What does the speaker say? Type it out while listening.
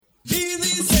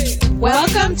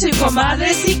Welcome to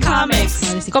Comadres y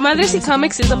Comics. Comadres y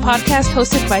Comics is a podcast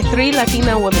hosted by 3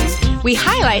 Latina women. We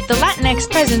highlight the Latinx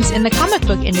presence in the comic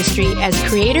book industry as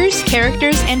creators,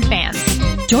 characters, and fans.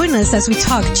 Join us as we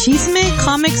talk chisme,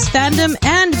 comics, fandom,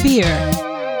 and beer.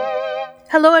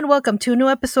 Hello and welcome to a new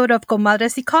episode of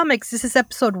Comadres y Comics. This is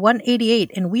episode 188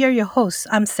 and we are your hosts.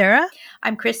 I'm Sarah.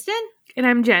 I'm Kristen. And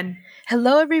I'm Jen.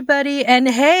 Hello everybody and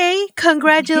hey,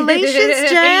 congratulations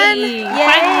Jen! Yay.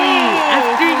 Finally,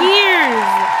 after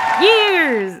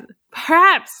years,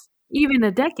 perhaps even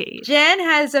a decade. Jen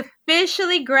has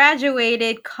officially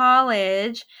graduated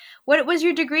college. What was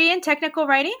your degree in? Technical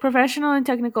writing? Professional and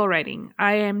technical writing.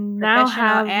 I am now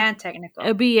have and technical.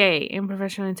 a BA in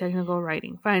professional and technical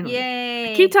writing. Finally.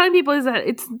 Yay. I keep telling people is that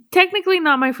it's technically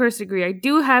not my first degree. I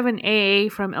do have an AA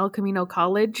from El Camino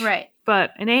College. Right.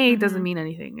 But an AA doesn't mean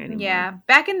anything anymore. Yeah.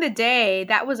 Back in the day,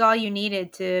 that was all you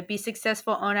needed to be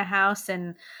successful, own a house,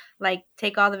 and like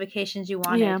take all the vacations you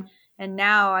wanted. Yeah. And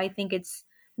now I think it's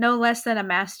no less than a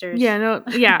master's. Yeah,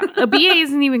 a BA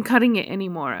isn't even cutting it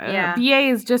anymore. Yeah. A BA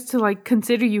is just to like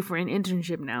consider you for an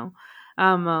internship now.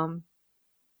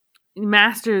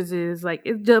 Masters is like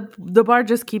the bar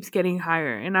just keeps getting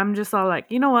higher, and I'm just all like,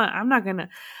 you know what? I'm not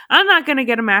gonna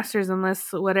get a master's unless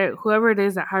whoever it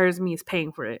is that hires me is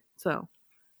paying for it. So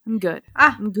I'm good.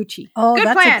 I'm Gucci. Oh, Good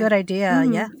that's plan. a good idea.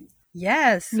 Mhm. Yeah.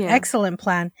 Yes. Yeah. Excellent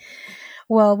plan.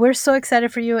 Well, we're so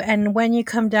excited for you. And when you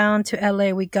come down to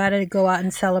LA, we got to go out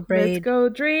and celebrate. Let's go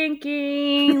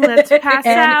drinking. Let's pass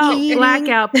And out. eating.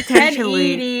 Blackout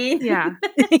potentially. And eating. Yeah.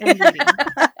 And eating.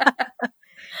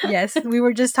 Yes, we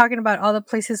were just talking about all the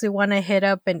places we want to hit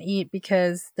up and eat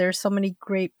because there's so many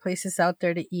great places out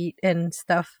there to eat and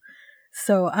stuff.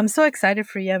 So I'm so excited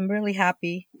for you. I'm really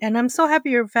happy. And I'm so happy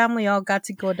your family all got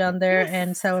to go down there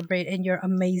and celebrate in your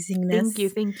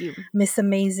amazingness. Thank you. Miss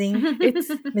Amazing.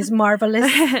 It's Miss Marvelous.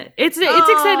 it's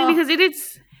exciting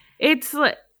because it's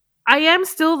like I am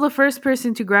still the first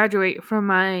person to graduate from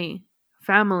my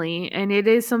family, and it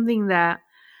is something that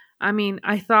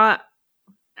I thought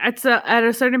at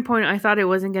a certain point I thought it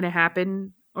wasn't going to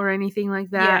happen or anything like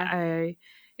that. Yeah.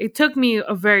 It took me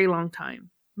a very long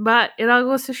time, but it all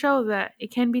goes to show that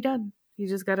it can be done. You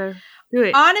just gotta do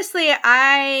it. Honestly,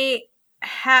 I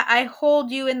hold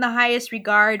you in the highest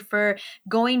regard for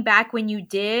going back when you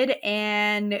did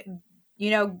and,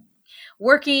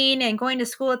 working and going to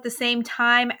school at the same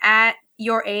time at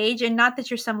your age. And not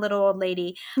that you're some little old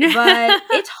lady, but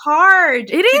it's hard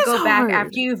to go back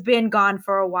after you've been gone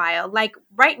for a while. Like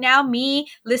right now, me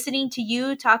listening to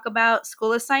you talk about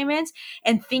school assignments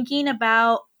and thinking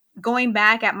about going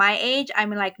back at my age, I'm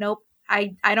like, nope.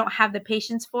 I don't have the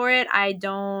patience for it.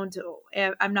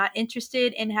 I'm not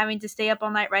interested in having to stay up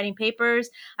all night writing papers.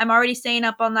 I'm already staying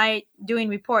up all night doing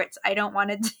reports. I don't want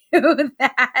to do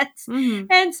that. Mm-hmm.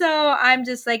 And so I'm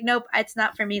just like, nope, it's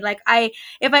not for me. Like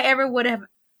if I ever would have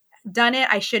done it,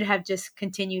 I should have just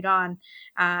continued on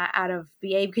out of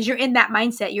BA because you're in that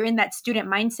mindset. You're in that student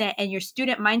mindset, and your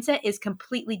student mindset is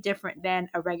completely different than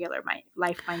a regular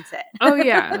life mindset. Oh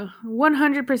yeah,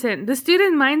 100%. The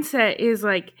student mindset is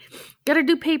like, gotta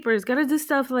do papers, gotta do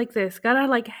stuff like this, gotta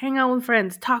like hang out with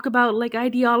friends, talk about like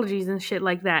ideologies and shit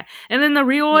like that. And then the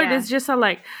real world is just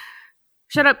like,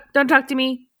 shut up, don't talk to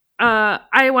me.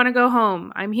 I want to go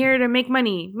home. I'm here to make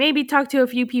money. Maybe talk to a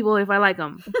few people if I like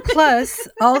them. Plus,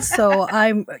 also,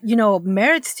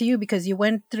 merits to you because you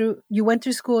went through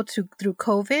school through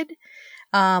COVID,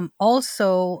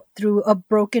 also through a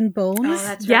broken bones. Oh,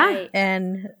 that's right.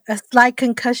 And a slight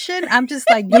concussion. I'm just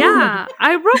like, dude. Yeah,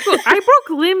 I broke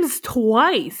limbs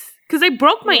twice because I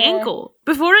broke my ankle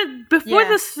before I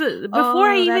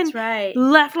even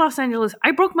left Los Angeles. I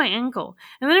broke my ankle,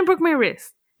 and then I broke my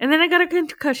wrist. And then I got a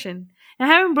concussion. I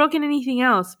haven't broken anything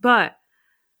else, but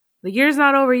the year's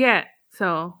not over yet.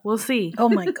 So we'll see. Oh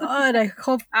my God. I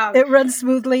hope it runs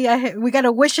smoothly. We got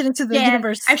to wish it into the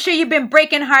universe. I'm sure you've been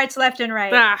breaking hearts left and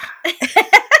right.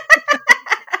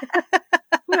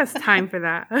 Who has time for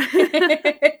that?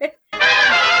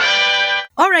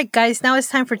 All right, guys. Now it's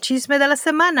time for Chisme de la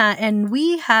Semana. And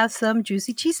we have some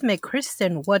juicy chisme.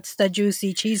 Kristen, what's the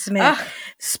juicy chisme?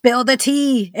 Spill the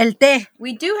tea. El té.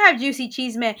 We do have juicy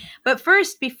chisme. But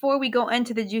first, before we go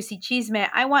into the juicy chisme,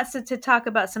 I want to talk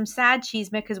about some sad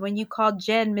chisme because when you called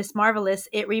Jen Miss Marvelous,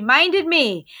 it reminded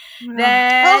me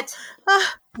that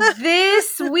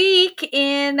this week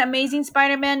in Amazing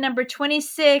Spider-Man number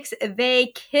 26,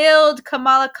 they killed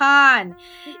Kamala Khan.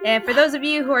 And for those of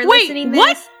you who are listening to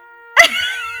this...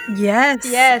 Yes.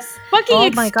 Yes. Fucking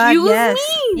Oh my God, excuse yes.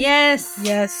 me? Yes.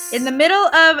 Yes. In the middle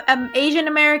of Asian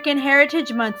American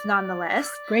Heritage Month, nonetheless.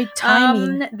 Great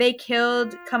timing. They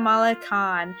killed Kamala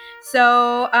Khan.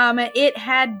 So it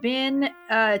had been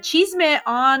chisme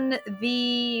on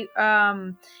the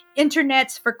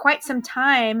internets for quite some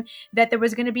time that there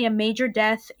was going to be a major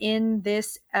death in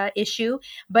this issue,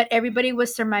 but everybody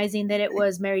was surmising that it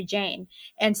was Mary Jane.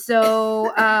 And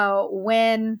so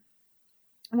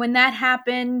when that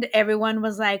happened, everyone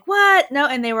was like, "What? No!"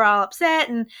 And they were all upset.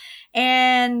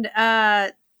 And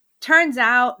turns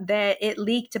out that it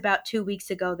leaked about 2 weeks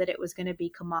ago that it was going to be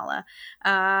Kamala,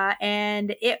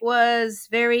 and it was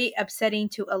very upsetting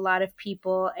to a lot of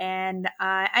people. And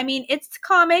I mean, it's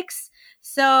comics,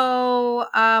 so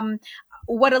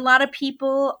what a lot of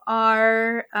people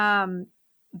are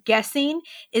guessing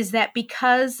is that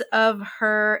because of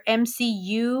her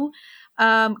MCU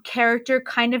character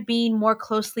kind of being more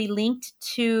closely linked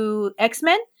to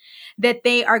X-Men, that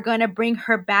they are going to bring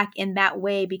her back in that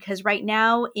way, because right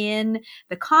now in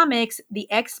the comics,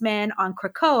 the X-Men on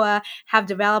Krakoa have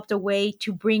developed a way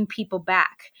to bring people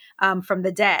back from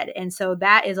the dead. And so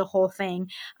that is a whole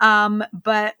thing.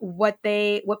 But what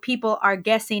people are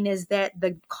guessing is that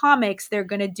the comics, they're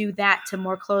going to do that to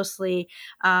more closely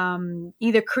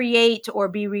either create or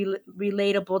be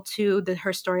relatable to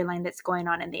her storyline that's going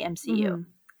on in the MCU. Mm-hmm.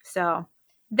 So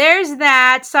there's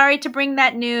that. Sorry to bring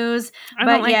that news,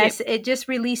 but yes, it just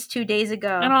released 2 days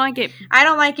ago. I don't like it. I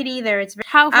don't like it either. It's very,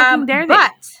 how fucking dare they?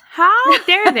 How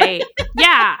dare they?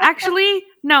 Yeah, actually,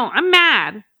 no, I'm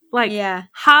mad. Like, yeah,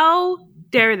 how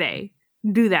dare they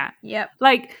do that? Yep.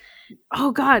 Like,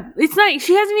 oh God, it's not.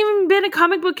 She hasn't even been a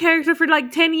comic book character for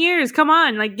like 10 years. Come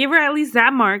on, like, give her at least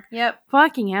that mark. Yep.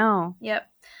 Fucking hell. Yep.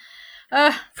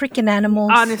 Freaking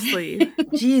animals. Honestly.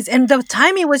 Jeez, and the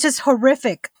timing was just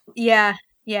horrific. Yeah.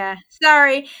 Yeah,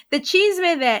 sorry. The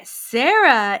chisme that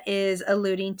Sarah is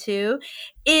alluding to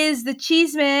is the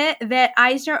chisme that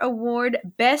Eisner Award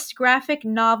Best Graphic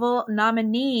Novel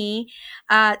nominee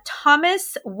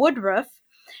Thomas Woodruff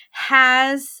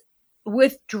has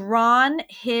withdrawn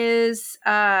his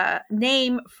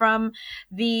name from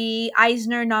the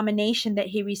Eisner nomination that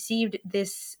he received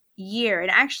this year. And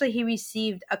actually, he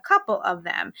received a couple of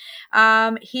them.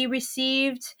 He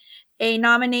received a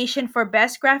nomination for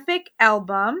Best Graphic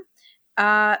Album,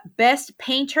 Best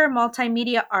Painter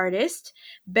Multimedia Artist,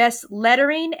 Best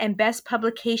Lettering, and Best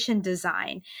Publication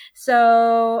Design.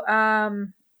 So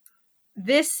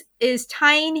this is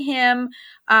tying him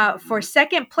for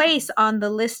second place on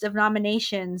the list of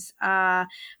nominations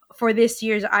for this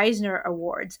year's Eisner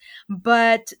Awards.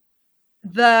 But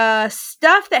the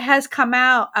stuff that has come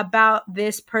out about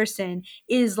this person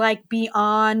is like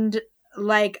beyond.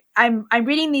 Like, I'm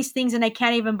reading these things and I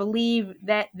can't even believe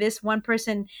that this one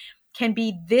person can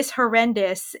be this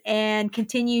horrendous and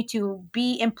continue to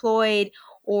be employed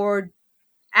or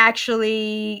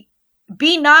actually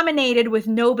be nominated with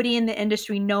nobody in the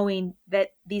industry knowing that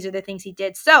these are the things he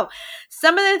did. So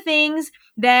some of the things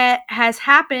that has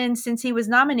happened since he was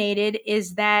nominated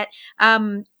is that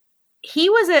he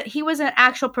was an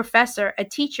actual professor, a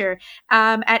teacher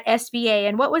at SVA.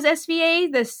 And what was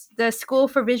SVA? The School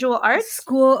for Visual Arts?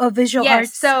 School of Visual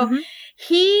Arts. So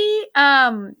he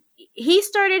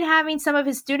started having some of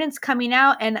his students coming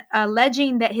out and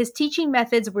alleging that his teaching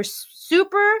methods were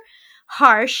super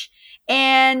harsh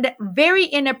and very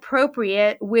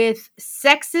inappropriate with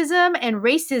sexism and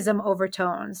racism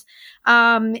overtones.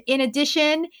 In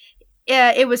addition,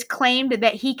 it was claimed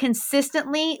that he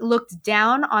consistently looked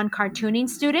down on cartooning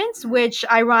students, which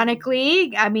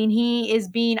ironically, I mean, he is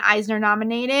being Eisner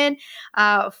nominated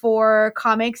for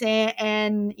comics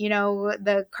and you know,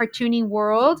 the cartooning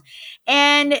world.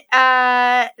 And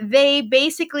they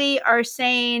basically are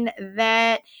saying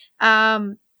that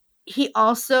he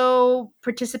also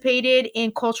participated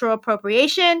in cultural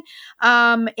appropriation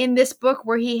in this book,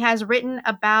 where he has written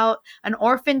about an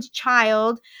orphaned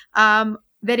child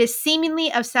that is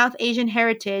seemingly of South Asian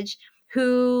heritage,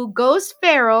 who goes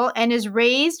feral and is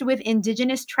raised with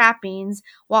indigenous trappings,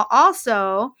 while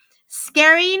also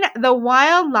scaring the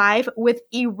wildlife with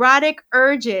erotic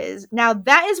urges. Now,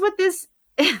 that is what this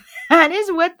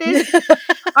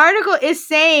article is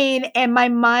saying, and my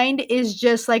mind is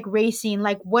just like racing.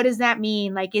 Like, what does that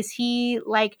mean? Like, is he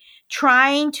like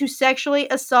trying to sexually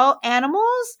assault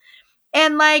animals?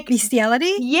 And like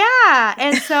bestiality? Yeah.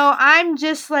 And so I'm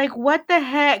just like, what the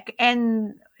heck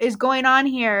and is going on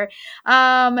here?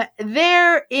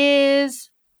 There is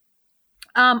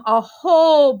a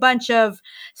whole bunch of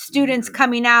students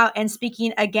coming out and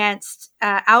speaking against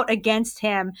out against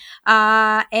him.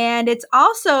 And it's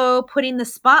also putting the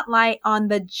spotlight on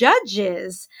the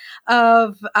judges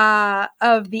of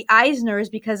the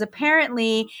Eisners, because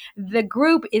apparently the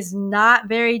group is not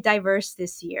very diverse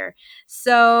this year.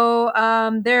 So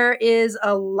there is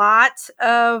a lot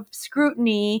of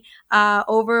scrutiny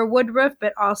over Woodruff,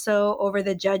 but also over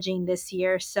the judging this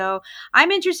year. So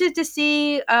I'm interested to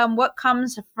see what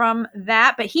comes from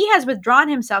that. But he has withdrawn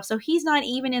himself, so he's not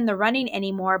even in the running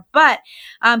anymore. But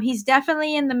he's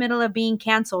definitely in the middle of being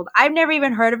canceled. I've never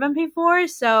even heard of him before,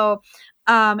 so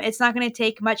it's not going to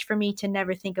take much for me to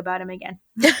never think about him again.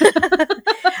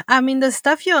 I mean, the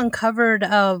stuff you uncovered,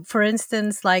 for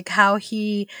instance, like how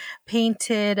he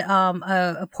painted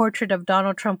a portrait of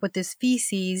Donald Trump with his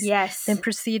feces. Yes. Then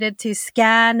proceeded to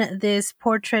scan this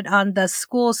portrait on the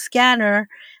school scanner,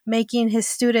 making his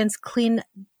students clean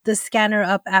the scanner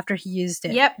up after he used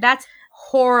it. Yep, that's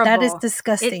horrible. That is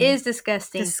disgusting. It is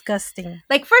disgusting. Disgusting.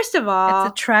 Like, first of all,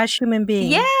 it's a trash human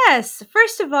being. Yes.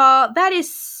 First of all, that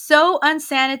is so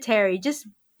unsanitary. Just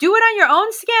do it on your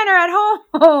own scanner at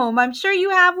home. I'm sure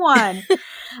you have one.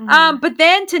 But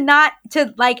then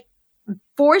to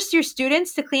force your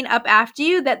students to clean up after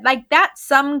you, that's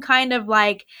some kind of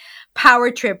like power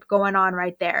trip going on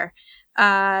right there.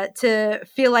 To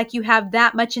feel like you have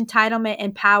that much entitlement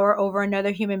and power over another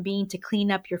human being to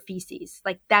clean up your feces.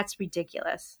 Like, that's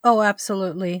ridiculous. Oh,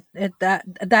 absolutely.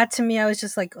 That to me, I was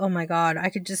just like, oh my God, I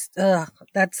could just,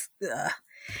 that's.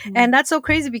 And that's so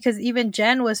crazy because even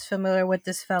Jen was familiar with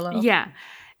this fellow. Yeah.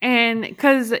 And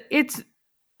because it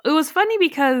was funny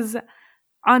because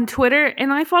on Twitter,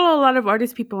 and I follow a lot of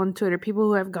artist people on Twitter, people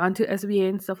who have gone to SVA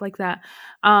and stuff like that.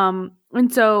 And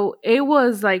so it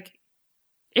was like,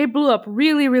 it blew up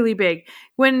really, really big.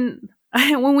 When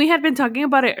we had been talking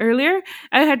about it earlier,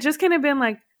 I had just kind of been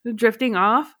like drifting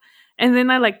off. And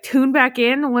then I like tuned back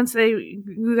in once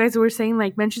you guys were saying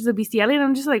like mentions of bestiality, and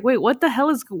I'm just like, wait, what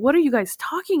are you guys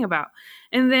talking about?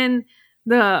 And then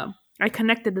I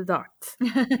connected the dots,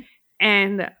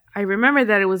 and I remember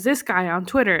that it was this guy on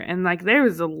Twitter, and like there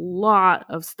was a lot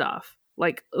of stuff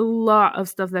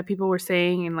that people were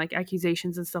saying and like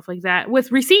accusations and stuff like that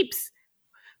with receipts.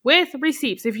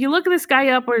 If you look this guy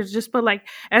up or just put like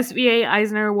SVA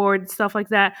Eisner Award, stuff like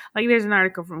that, like there's an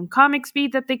article from Comic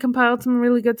Speed that they compiled some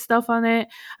really good stuff on it.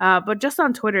 But just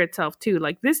on Twitter itself too,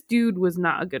 like this dude was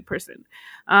not a good person.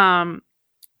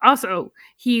 Also,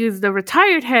 he is the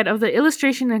retired head of the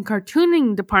illustration and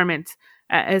cartooning department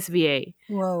at SVA.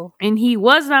 Whoa. And he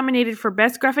was nominated for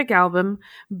Best Graphic Album,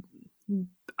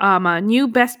 a new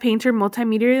Best Painter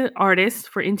Multimedia Artist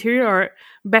for Interior Art,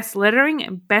 Best Lettering,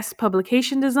 and Best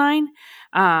Publication Design.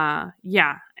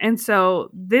 Yeah. And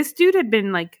so this dude had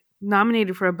been like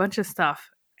nominated for a bunch of stuff.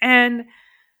 And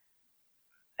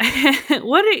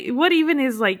what even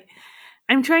is like,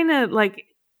 I'm trying to like,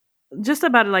 just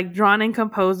about like drawn and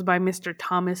composed by Mr.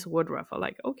 Thomas Woodruff. I'm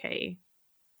like, okay,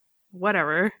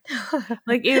 whatever.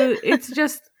 Like it's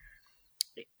just,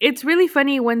 it's really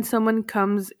funny when someone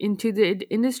comes into the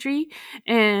industry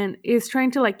and is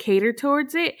trying to like cater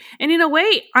towards it. And in a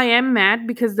way, I am mad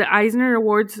because the Eisner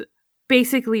Awards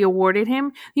basically awarded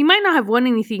him. He might not have won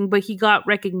anything, but he got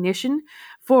recognition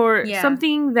for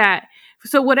something that,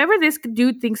 so whatever this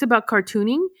dude thinks about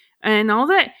cartooning and all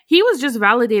that, he was just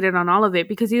validated on all of it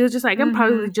because he was just like, I can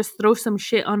probably just throw some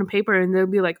shit on a paper and they'll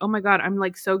be like, oh my God, I'm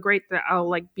like so great that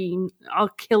I'll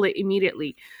kill it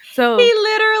immediately. So he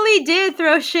literally did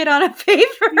throw shit on a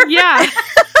paper. Yeah.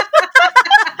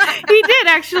 He did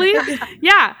actually.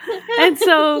 Yeah. And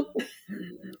so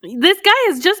this guy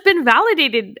has just been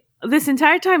validated this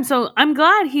entire time. So I'm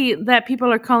glad that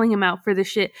people are calling him out for this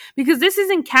shit because this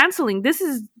isn't canceling. This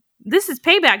is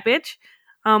payback, bitch.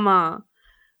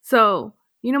 So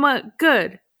you know what?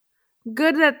 Good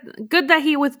that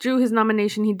he withdrew his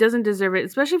nomination. He doesn't deserve it,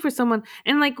 especially for someone.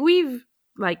 And like we've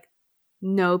like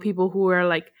know people who are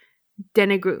like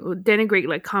denigrate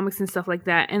like comics and stuff like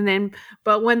that. And then,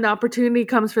 but when the opportunity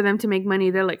comes for them to make money,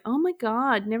 they're like, oh my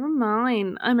God, never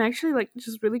mind. I'm actually like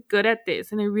just really good at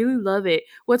this, and I really love it.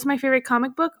 What's my favorite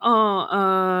comic book?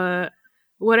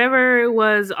 Whatever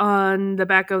was on the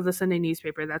back of the Sunday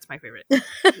newspaper, that's my favorite.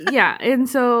 Yeah, and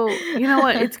so, you know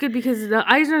what? It's good because the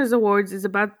Eisner Awards is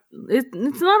about, it's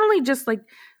not only just like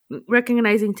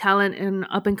recognizing talent and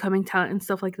up-and-coming talent and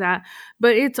stuff like that,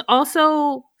 but it's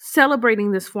also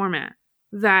celebrating this format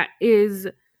that is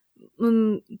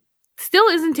still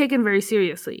isn't taken very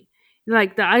seriously.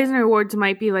 Like, the Eisner Awards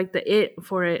might be like the it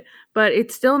for it, but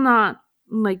it's still not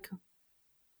like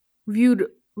viewed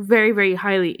very, very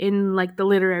highly in like the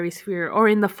literary sphere or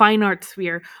in the fine art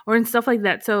sphere or in stuff like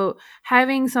that. So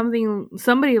having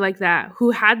somebody like that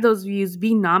who had those views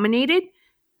be nominated,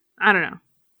 I don't know.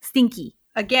 Stinky.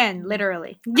 Again,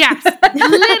 literally. Yes,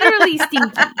 literally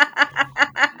stinky.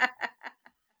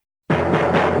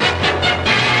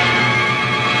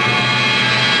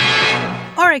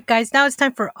 All right, guys, now it's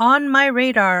time for On My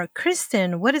Radar.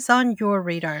 Kristen, what is on your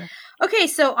radar? Okay,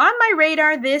 so on my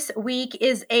radar this week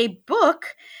is a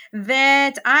book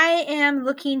that I am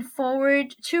looking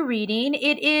forward to reading.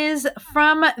 It is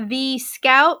from the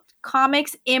Scout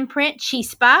Comics imprint,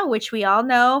 Chispa, which we all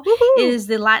know is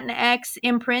the Latinx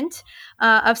imprint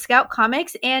of Scout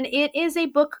Comics. And it is a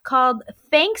book called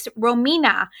Thanks,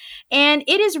 Romina. And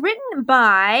it is written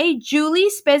by Julie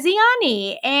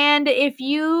Speziani. And if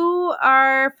you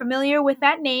are familiar with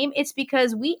that name, it's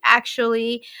because we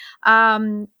actually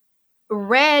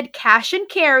read Cash and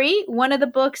Carry, one of the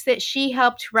books that she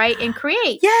helped write and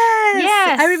create.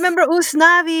 Yes. I remember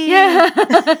Usnavi.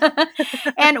 Yeah.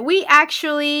 And we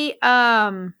actually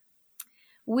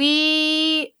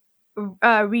we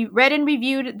read and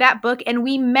reviewed that book, and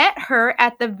we met her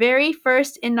at the very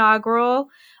first inaugural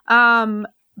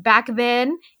back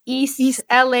then East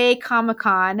LA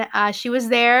Comic-Con. She was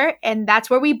there, and that's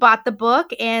where we bought the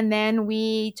book, and then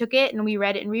we took it and we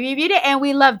read it and we reviewed it, and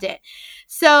we loved it.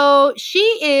 So she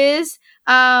is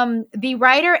the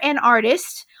writer and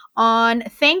artist on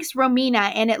Thanks,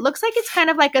 Romina, and it looks like it's kind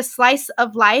of like a slice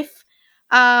of life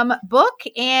book,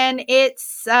 and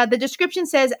it's the description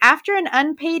says, after an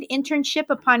unpaid internship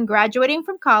upon graduating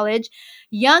from college,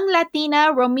 young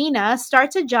Latina Romina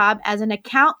starts a job as an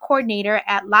account coordinator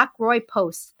at Lacroix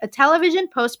Post, a television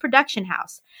post-production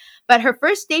house. But her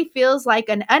first day feels like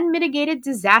an unmitigated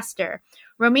disaster.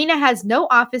 Romina has no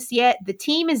office yet. The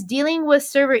team is dealing with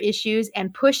server issues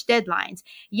and push deadlines.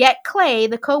 Yet Clay,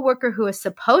 the coworker who is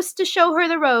supposed to show her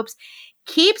the ropes,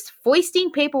 keeps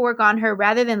foisting paperwork on her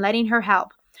rather than letting her help.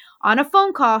 On a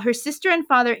phone call, her sister and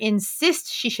father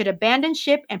insist she should abandon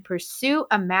ship and pursue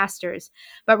a master's.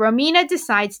 But Romina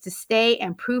decides to stay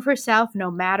and prove herself no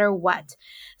matter what.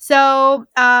 So,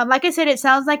 like I said, it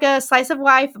sounds like a slice of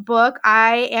life book.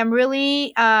 I am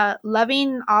really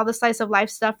loving all the slice of life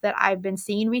stuff that I've been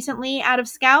seeing recently out of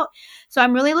Scout. So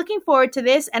I'm really looking forward to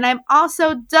this. And I'm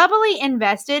also doubly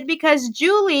invested because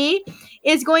Julie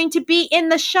is going to be in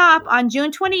the shop on June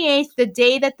 28th, the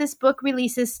day that this book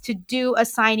releases, to do a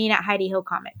signing at Heidi Hill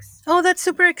Comics. Oh, that's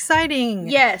super exciting.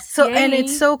 Yes. So, and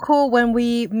it's so cool when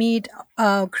we meet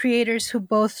creators who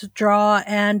both draw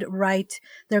and write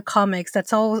their comics.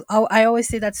 That's all. I always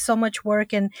say that's so much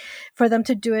work, and for them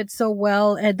to do it so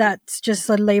well, and that's just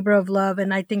a labor of love.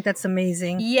 And I think that's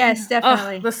amazing. Yes,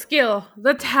 definitely. The skill,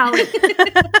 the talent.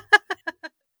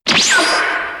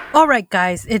 All right,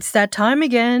 guys, it's that time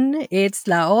again. It's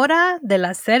la hora de la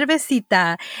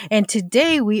cervecita. And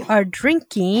today we are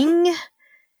drinking,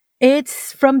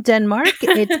 it's from Denmark.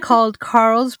 It's called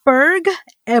Carlsberg,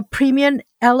 a premium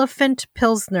elephant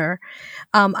pilsner.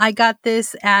 I got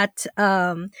this at,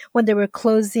 when they were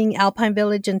closing Alpine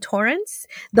Village in Torrance,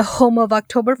 the home of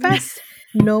Oktoberfest.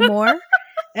 No more.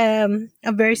 I'm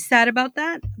very sad about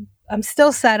that. I'm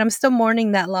still sad. I'm still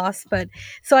mourning that loss. But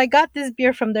so I got this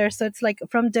beer from there. So it's like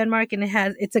from Denmark, and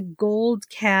it's a gold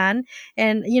can.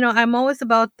 And, you know, I'm always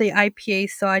about the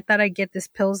IPA. So I thought I'd get this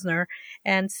Pilsner.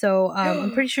 And so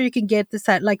I'm pretty sure you can get this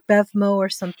at like Bevmo or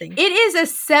something. It is a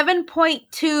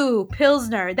 7.2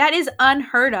 Pilsner. That is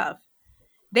unheard of.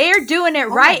 They are doing it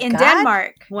right in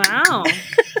Denmark. Wow.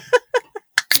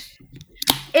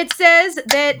 It says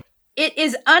that it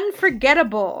is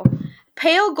unforgettable.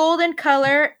 Pale golden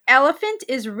color, elephant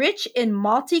is rich in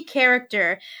malty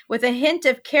character with a hint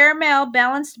of caramel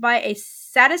balanced by a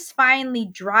satisfyingly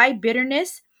dry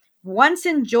bitterness. Once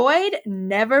enjoyed,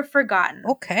 never forgotten.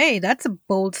 Okay, that's a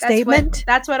bold statement.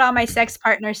 That's what all my sex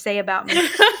partners say about me.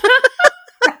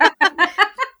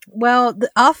 Well,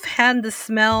 offhand, the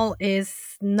smell is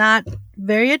not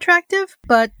very attractive,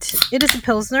 but it is a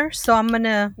Pilsner, so I'm going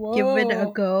to give it a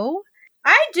go.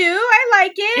 I do. I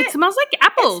like it. It smells like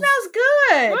apples. It smells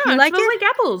good. Yeah, You like smells it? like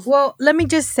apples. Well, let me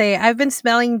just say, I've been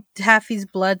smelling Taffy's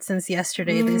blood since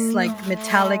yesterday. This like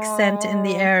metallic scent in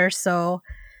the air. So,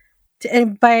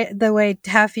 and by the way,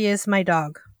 Taffy is my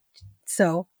dog.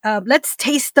 So, let's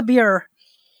taste the beer.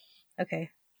 Okay.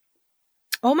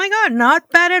 Oh my God, not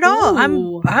bad at all.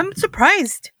 Ooh. I'm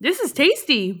surprised. This is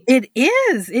tasty. It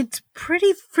is. It's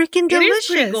pretty freaking delicious.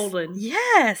 It is pretty golden.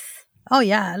 Yes. Oh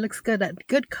yeah, it looks good. That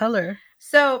good color.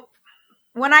 So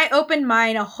when I opened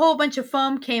mine, a whole bunch of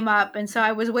foam came up. And so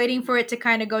I was waiting for it to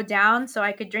kind of go down so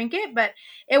I could drink it. But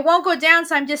it won't go down.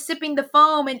 So I'm just sipping the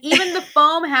foam. And even the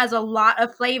foam has a lot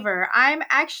of flavor. I'm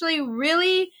actually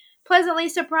really pleasantly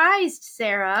surprised,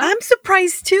 Sarah. I'm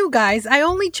surprised too, guys. I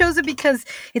only chose it because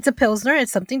it's a Pilsner.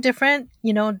 It's something different.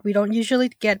 You know, we don't usually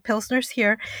get Pilsners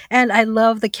here. And I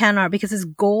love the can art because it's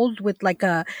gold with like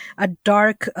a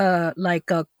dark,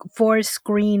 like a forest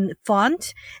green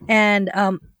font. And,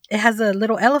 it has a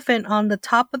little elephant on the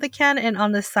top of the can and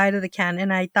on the side of the can.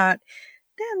 And I thought,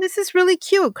 damn, this is really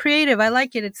cute, creative. I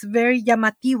like it. It's very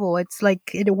llamativo. It's like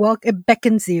it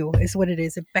beckons you, is what it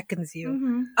is. It beckons you.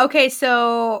 Mm-hmm. Okay,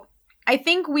 so I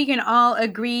think we can all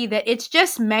agree that it's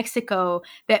just Mexico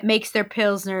that makes their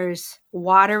Pilsners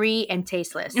watery and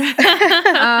tasteless. Sorry,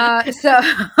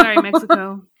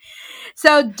 Mexico.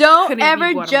 So don't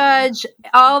ever judge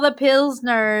all the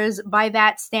Pilsners by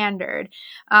that standard,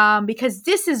 because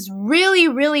this is really,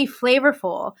 really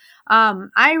flavorful.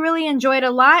 I really enjoyed it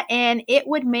a lot, and it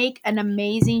would make an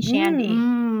amazing shandy.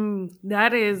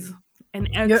 That is an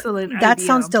excellent idea. That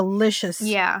sounds delicious.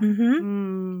 Yeah.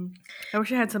 Mm-hmm. I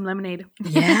wish I had some lemonade.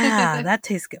 Yeah, that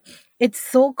tastes good. It's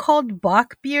so-called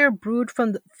Bock beer brewed for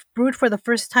the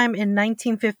first time in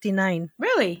 1959.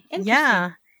 Really? Interesting.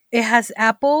 Yeah. It has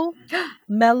apple,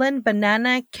 melon,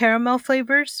 banana, caramel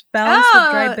flavors, balance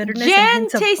of dry bitterness. Jen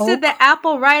tasted the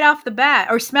apple right off the bat,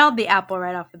 or smelled the apple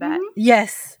right off the bat. Mm-hmm.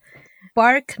 Yes.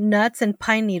 Bark, nuts, and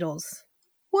pine needles.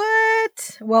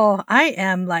 What? Well, I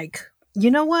am like,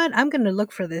 you know what? I'm going to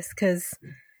look for this because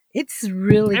it's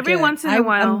really Every good. once in a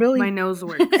while, my nose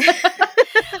works.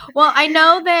 Well, I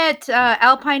know that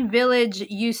Alpine Village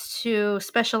used to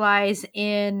specialize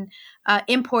in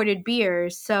imported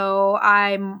beers. So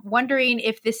I'm wondering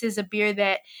if this is a beer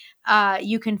that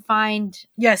you can find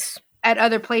at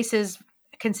other places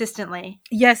consistently.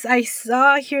 Yes, I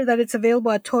saw here that it's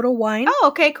available at Total Wine. Oh,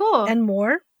 okay, cool. And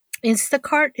more.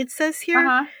 Instacart, it says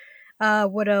here.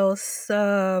 What else?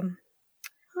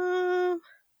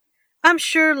 I'm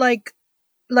sure like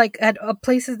at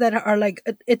places that are like,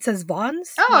 it says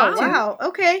Vaughn's. Oh, wow.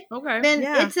 Okay. Then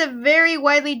Yeah. it's a very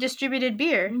widely distributed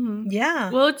beer. Mm-hmm. Yeah.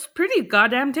 Well, it's pretty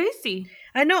goddamn tasty.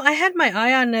 I know. I had my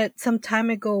eye on it some time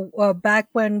ago, back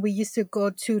when we used to go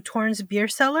to Torrance Beer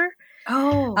Cellar.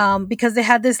 Oh. Because they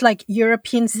had this like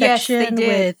European section Yes, they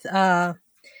did. with,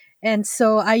 and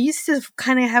so I used to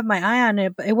kind of have my eye on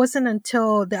it, but it wasn't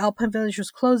until the Alpine Village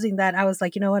was closing that I was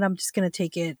like, you know what, I'm just going to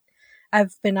take it.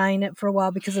 I've been eyeing it for a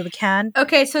while because of the can.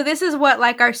 Okay, so this is what,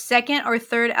 like our second or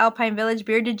third Alpine Village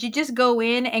beer. Did you just go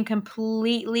in and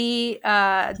completely take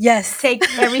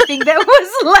everything that was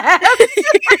left?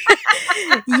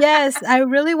 Yes, I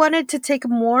really wanted to take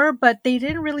more, but they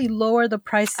didn't really lower the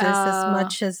prices as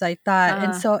much as I thought.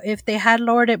 And so if they had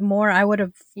lowered it more, I would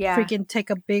have freaking take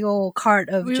a big old cart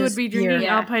of we just would be drinking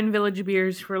Alpine Village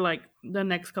beers for like the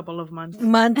next couple of months.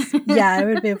 Yeah, it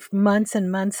would be months and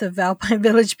months of Alpine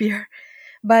Village beer.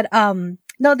 But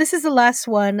no, this is the last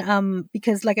one,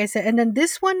 because like I said, and then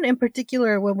this one in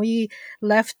particular, when we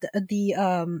left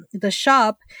the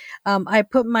shop, I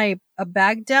put my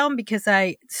bag down because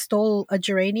I stole a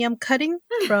geranium cutting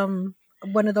from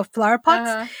one of the flower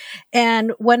pots.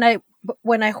 And when I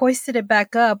hoisted it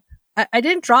back up, I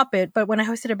didn't drop it, but when I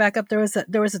hoisted it back up, there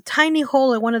was a tiny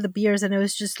hole in one of the beers, and it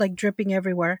was just like dripping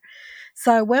everywhere.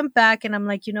 So I went back and I'm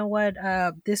like, you know what?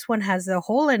 This one has a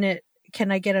hole in it. Can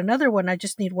I get another one? I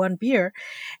just need one beer.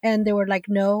 And they were like,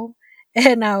 no.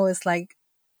 And I was like,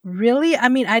 really? I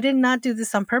mean, I did not do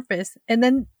this on purpose. And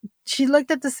then she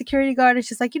looked at the security guard and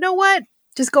she's like, you know what?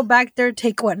 Just go back there,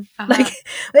 take one. Like,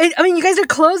 I mean, you guys are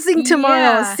closing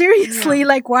tomorrow. Seriously.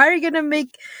 Like, why are you going to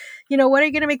make, what are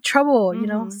you going to make trouble?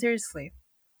 Seriously.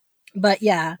 But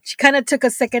yeah, she kind of took a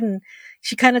second.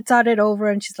 She kind of thought it over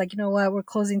and she's like, you know what? We're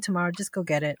closing tomorrow. Just go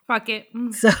get it. Fuck it.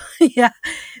 So yeah,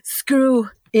 screw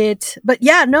it. But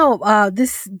yeah, no,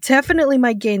 this definitely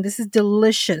my game. This is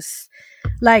delicious.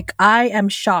 Like, I am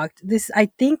shocked. I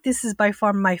think this is by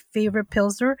far my favorite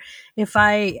Pilsner. I'm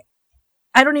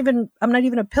not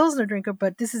even a Pilsner drinker,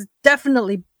 but this is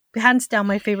definitely hands down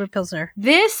my favorite Pilsner.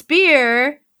 This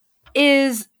beer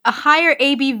is a higher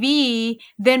ABV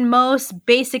than most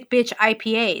basic bitch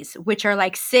IPAs, which are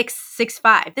like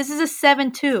 6.5. This is a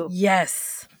 7.2.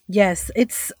 Yes.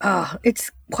 It's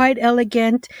quite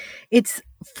elegant. It's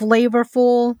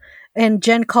flavorful. And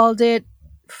Jen called it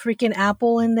freaking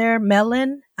apple in there,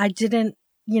 melon. I didn't,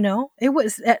 it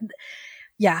was,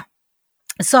 yeah.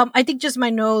 So I think just my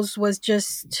nose was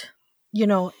just,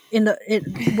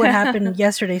 what happened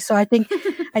yesterday. So I think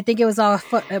it was all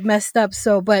messed up.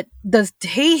 So, but the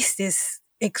taste is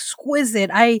exquisite.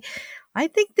 I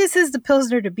think this is the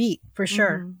Pilsner to beat for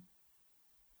sure. Mm.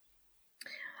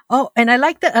 Oh, and I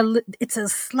like that it's a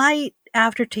slight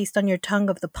aftertaste on your tongue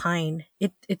of the pine.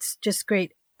 It's just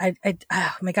great. Oh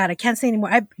my God, I can't say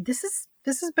anymore. This is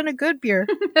This has been a good beer.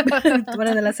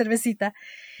 Buena de la cervecita.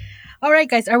 All right,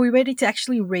 guys, are we ready to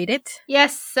actually rate it?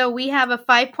 Yes, so we have a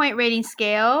 5-point rating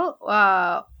scale.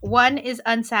 1 is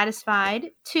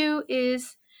unsatisfied. 1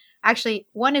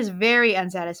 is very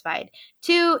unsatisfied.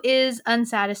 2 is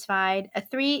unsatisfied. A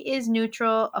 3 is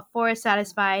neutral. A 4 is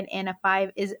satisfied. And a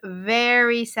 5 is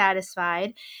very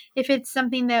satisfied. If it's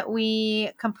something that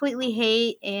we completely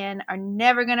hate and are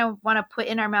never going to want to put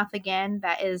in our mouth again,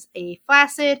 that is a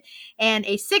flaccid. And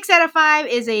a 6 out of 5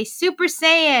 is a Super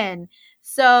Saiyan.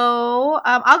 So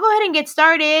I'll go ahead and get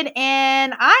started,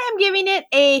 and I am giving it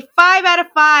a 5 out of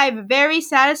 5. Very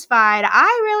satisfied.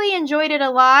 I really enjoyed it a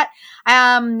lot.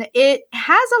 It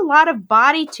has a lot of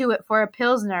body to it for a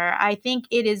Pilsner. I think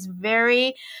it is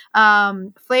very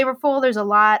flavorful. There's a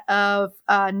lot of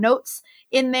notes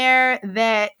in there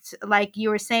that, like you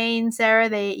were saying, Sarah,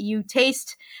 you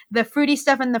taste the fruity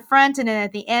stuff in the front, and then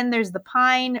at the end there's the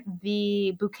pine.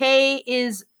 The bouquet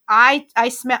is I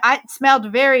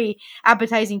smelled very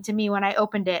appetizing to me when I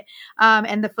opened it.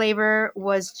 And the flavor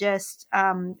was just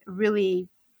really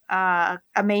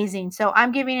amazing. So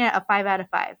I'm giving it a 5 out of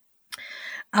 5.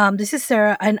 This is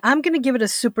Sarah, and I'm going to give it a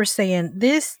Super Saiyan.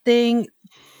 This thing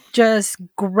just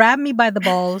grabbed me by the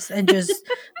balls and just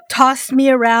tossed me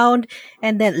around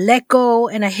and then let go,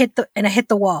 and I hit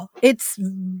the wall. It's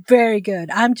very good.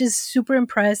 I'm just super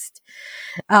impressed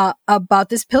about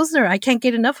this Pilsner. I can't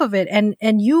get enough of it.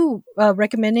 And you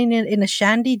recommending it in a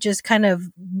shandy just kind of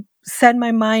sent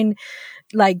my mind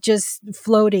like just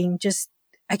floating. Just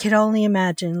I can only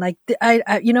imagine. Like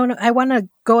I want to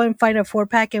go and find a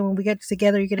 4-pack, and when we get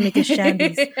together, you're gonna make us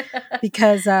shandies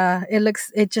because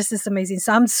it just is amazing.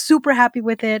 So I'm super happy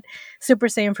with it. Super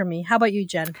Saiyan for me. How about you,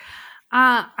 Jen?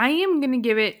 I am gonna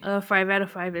give it a 5 out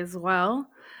of 5 as well,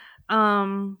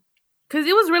 because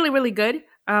it was really, really good.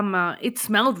 It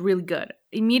smelled really good.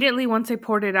 Immediately once I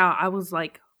poured it out, I was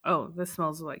like, "Oh, this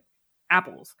smells like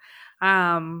apples."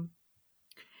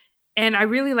 And I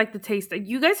really like the taste.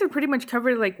 You guys have pretty much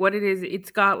covered like what it is. It's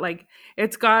got like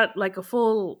a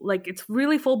full, like it's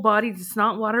really full bodied. It's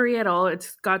not watery at all.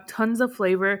 It's got tons of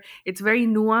flavor. It's very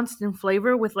nuanced in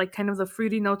flavor with like kind of the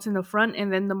fruity notes in the front,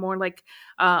 and then the more like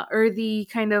earthy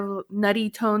kind of nutty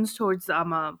tones towards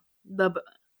the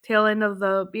tail end of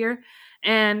the beer.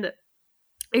 And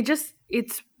it's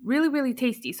really, really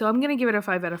tasty. So I'm gonna give it a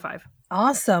 5 out of 5.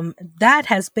 Awesome. That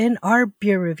has been our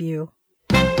beer review.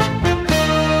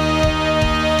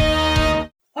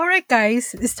 All right,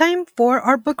 guys, it's time for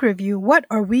our book review. What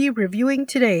are we reviewing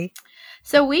today?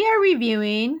 So we are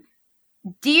reviewing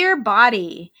Dear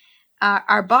Body.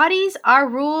 Our Bodies, Our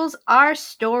Rules, Our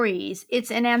Stories. It's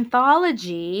an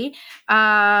anthology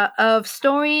of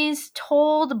stories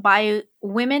told by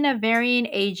women of varying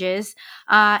ages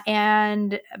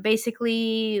and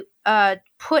basically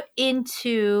put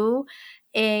into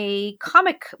a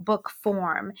comic book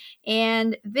form.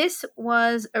 And this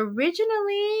was not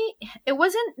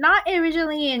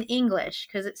originally in English,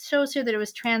 because it shows here that it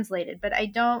was translated, but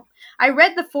I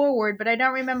read the foreword, but I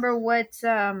don't remember what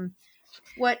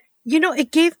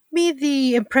it gave me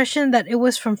the impression that it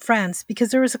was from France,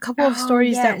 because there was a couple of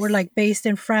stories that were like based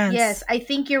in France. Yes, I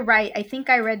think you're right. I think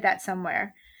I read that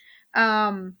somewhere.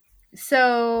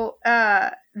 So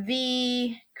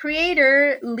the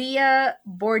creator, Leah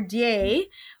Bourdieu,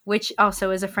 which also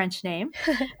is a French name,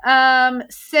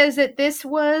 says that this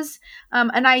was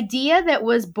an idea that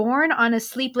was born on a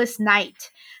sleepless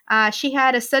night. She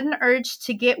had a sudden urge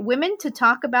to get women to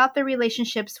talk about their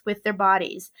relationships with their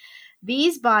bodies.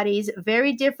 These bodies,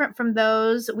 very different from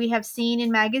those we have seen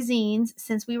in magazines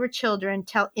since we were children,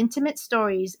 tell intimate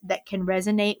stories that can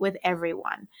resonate with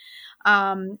everyone.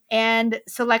 And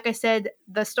so, like I said,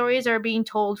 the stories are being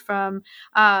told from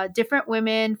different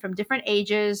women from different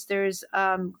ages. There's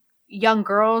young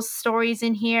girls' stories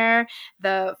in here.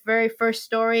 The very first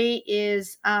story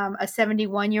is a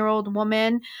 71-year-old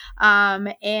woman,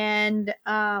 and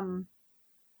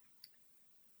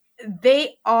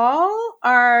they all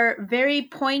are very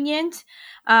poignant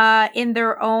in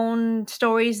their own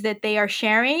stories that they are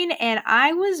sharing. And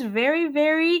I was very,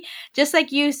 very, just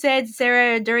like you said,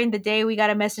 Sarah, during the day, we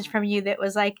got a message from you that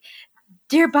was like,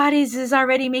 Dear Bodies is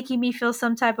already making me feel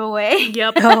some type of way.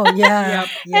 Yep. Oh, yeah. Yep.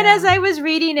 And as I was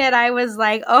reading it, I was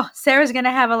like, oh, Sarah's going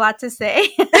to have a lot to say.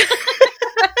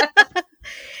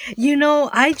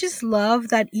 I just love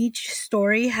that each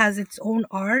story has its own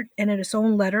art and its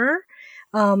own letter.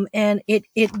 And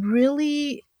it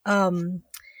really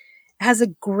has a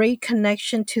great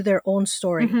connection to their own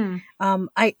story. Mm-hmm.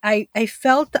 I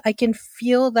felt I can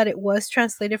feel that it was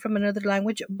translated from another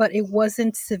language, but it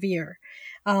wasn't severe.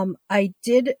 I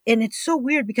did, and it's so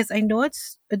weird because I know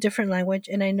it's a different language,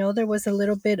 and I know there was a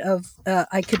little bit of,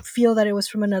 I could feel that it was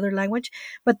from another language,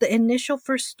 but the initial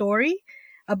first story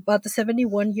about the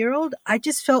 71-year-old, I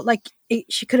just felt like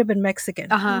she could have been Mexican.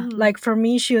 Like for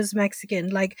me, she was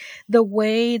Mexican. Like the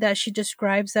way that she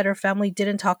describes that her family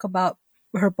didn't talk about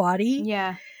her body.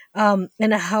 Yeah.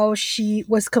 And how she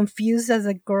was confused as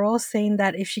a girl, saying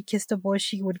that if she kissed a boy,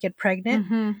 she would get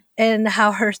pregnant. And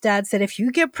how her dad said, if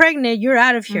you get pregnant, you're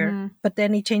out of here. But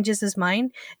then he changes his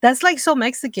mind. That's like so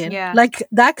Mexican. Yeah. Like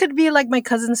that could be like my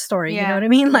cousin's story. You know what I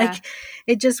mean? Like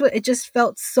it just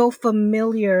felt so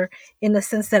familiar in the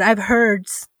sense that I've heard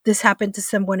this happened to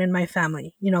someone in my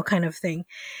family, you know, kind of thing.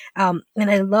 And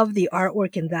I love the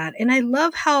artwork in that. And I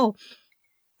love how,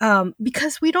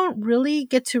 because we don't really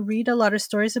get to read a lot of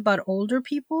stories about older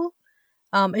people.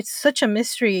 It's such a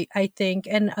mystery, I think.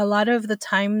 And a lot of the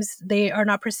times they are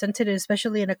not presented,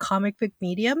 especially in a comic book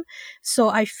medium. So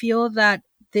I feel that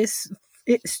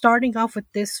starting off with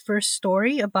this first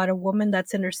story about a woman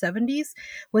that's in her 70s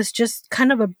was just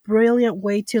kind of a brilliant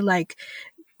way to like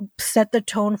set the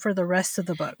tone for the rest of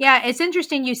the book. Yeah, it's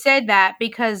interesting you said that,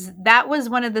 because that was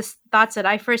one of the thoughts that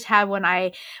I first had when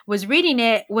I was reading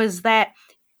it, was that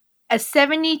a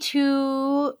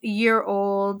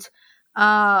 72-year-old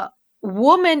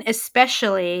woman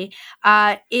especially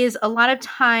is a lot of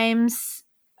times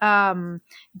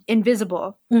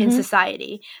invisible in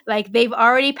society. Like they've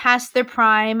already passed their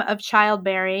prime of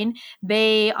childbearing.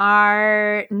 They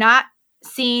are not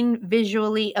seen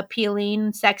visually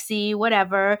appealing, sexy,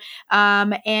 whatever.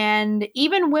 And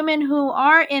even women who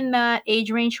are in that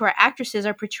age range who are actresses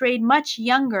are portrayed much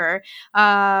younger,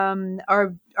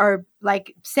 or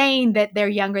like saying that they're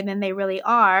younger than they really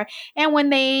are. And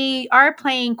when they are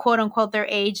playing quote unquote their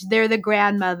age, they're the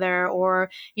grandmother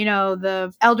or, you know,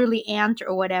 the elderly aunt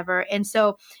or whatever. And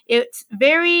so it's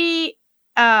very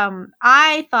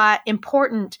I thought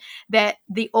important that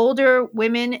the older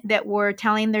women that were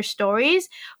telling their stories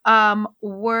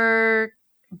were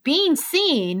being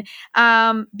seen,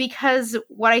 because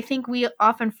what I think we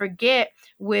often forget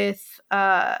with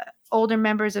older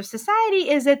members of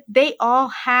society is that they all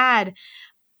had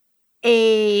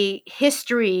a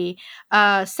history,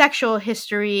 sexual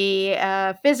history,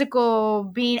 physical,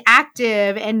 being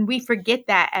active, and we forget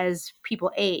that as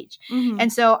people age.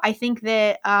 And so I think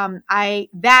that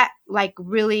that like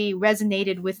really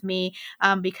resonated with me,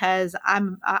 because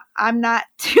I'm not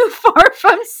too far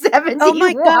from 71. Oh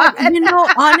my God. You know,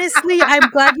 honestly,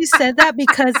 I'm glad you said that,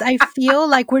 because I feel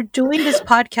like we're doing this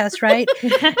podcast, right?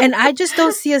 And I just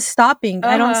don't see us stopping.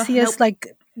 I don't see us like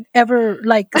ever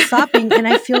like stopping, and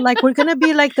I feel like we're gonna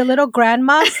be like the little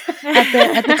grandmas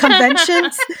at the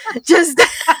conventions, just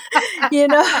you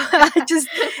know.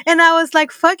 And I was like,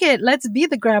 fuck it, let's be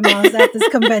the grandmas at this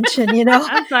convention, you know.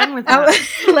 I'm fine with that.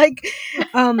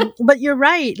 But you're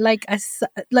right, like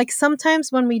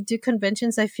sometimes when we do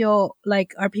conventions, I feel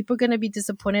like, are people gonna be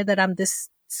disappointed that I'm this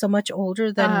so much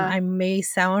older than I may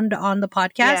sound on the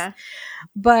podcast?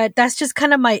 But that's just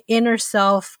kind of my inner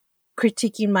self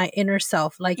critiquing my inner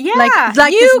self, like you,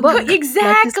 this book.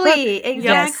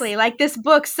 Exactly, like this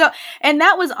book. So, and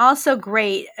that was also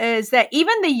great, is that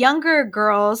even the younger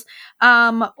girls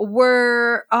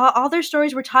were all their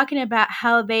stories were talking about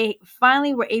how they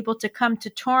finally were able to come to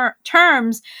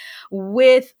terms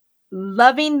with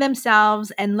loving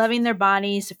themselves and loving their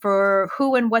bodies for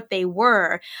who and what they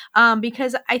were,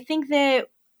 because I think that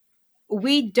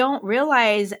we don't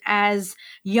realize as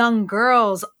young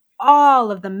girls all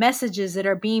of the messages that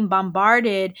are being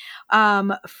bombarded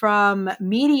from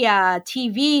media,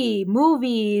 TV,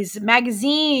 movies,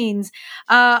 magazines,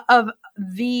 of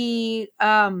the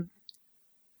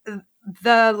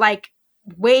like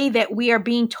way that we are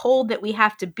being told that we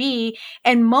have to be,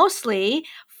 and mostly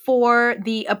for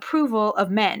the approval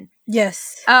of men.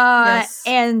 Yes.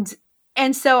 And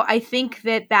so I think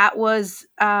that was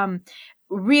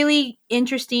really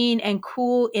interesting and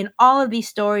cool in all of these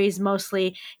stories,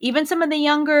 mostly even some of the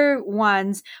younger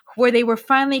ones, where they were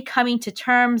finally coming to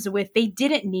terms with they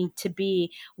didn't need to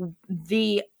be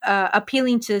the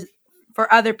appealing to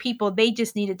for other people. They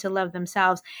just needed to love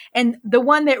themselves. And the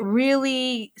one that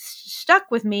really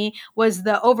stuck with me was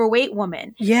the overweight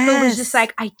woman, who was just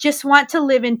like, I just want to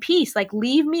live in peace. Like,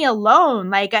 leave me alone.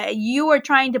 Like, you are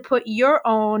trying to put your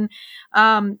own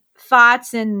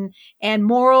thoughts and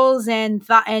morals and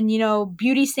you know,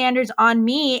 beauty standards on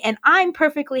me, and I'm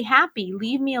perfectly happy.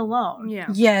 Leave me alone.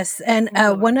 Yes. And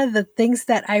one of the things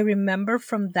that I remember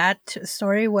from that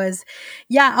story was,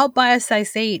 I'll buy a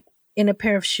size 8 in a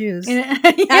pair of shoes.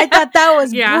 I thought that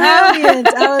was brilliant.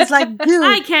 I was like, dude,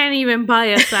 I can't even buy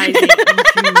a size 8 in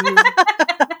shoes.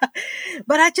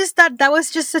 But I just thought that was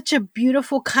just such a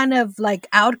beautiful kind of like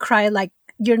outcry, like,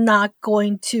 you're not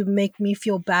going to make me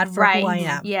feel bad for who I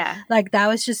am. Yeah. Like, that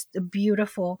was just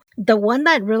beautiful. The one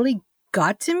that really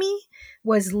got to me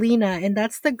was Lena, and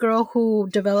that's the girl who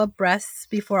developed breasts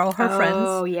before all her friends.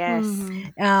 Oh, yes.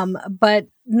 But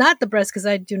not the breasts, because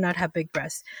I do not have big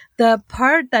breasts. The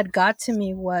part that got to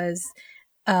me was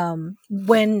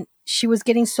when she was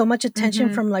getting so much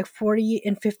attention from like 40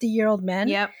 and 50-year-old men.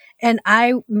 Yep. And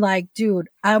I'm like, dude,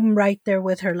 I'm right there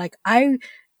with her. Like, I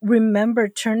remember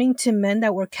turning to men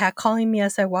that were catcalling me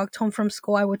as I walked home from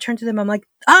school. I would turn to them. I'm like,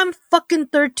 I'm fucking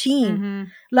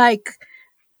 13. Like,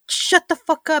 shut the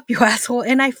fuck up, you asshole.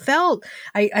 And I felt,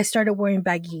 I started wearing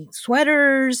baggy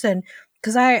sweaters, and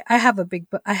because I have a big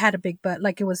butt, I had a big butt.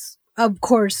 Like, it was, of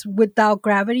course, without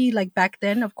gravity. Like, back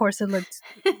then, of course, it looked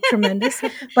tremendous,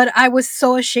 but I was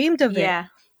so ashamed of it. Yeah.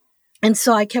 And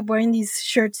so I kept wearing these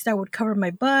shirts that would cover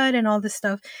my butt and all this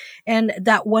stuff. And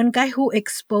that one guy who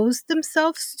exposed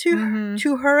themselves to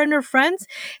her and her friends,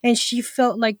 and she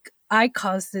felt like I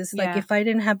caused this. Like, if I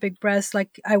didn't have big breasts,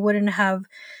 like, I wouldn't have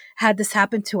had this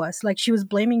happen to us. Like, she was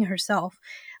blaming herself.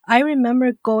 I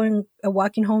remember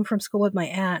walking home from school with my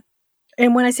aunt.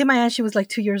 And when I say my aunt, she was like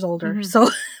 2 years older. So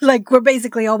like, we're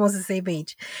basically almost the same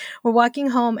age. We're walking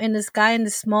home, and this guy in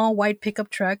this small white pickup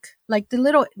truck, like the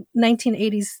little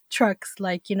 1980s trucks,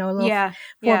 like, you know, little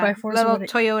 4x4s. Little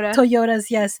Toyotas,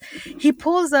 yes. He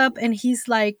pulls up and he's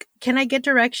like, can I get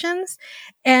directions?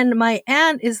 And my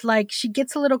aunt is like, she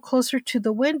gets a little closer to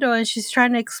the window and she's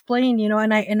trying to explain, you know,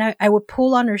 and I would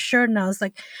pull on her shirt, and I was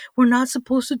like, we're not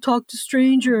supposed to talk to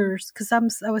strangers. Cause I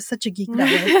was such a geek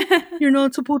that way. You're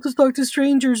not supposed to talk to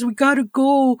strangers. We gotta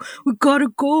go.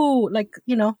 Like,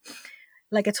 you know,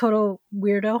 like a total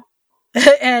weirdo.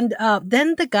 And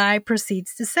then the guy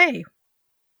proceeds to say,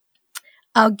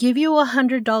 I'll give you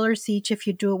 $100 each if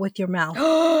you do it with your mouth.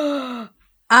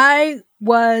 I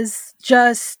was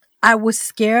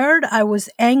scared. I was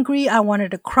angry. I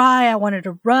wanted to cry. I wanted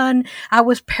to run. I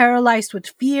was paralyzed with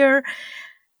fear.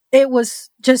 It was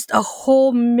just a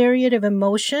whole myriad of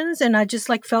emotions. And I just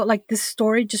like felt like this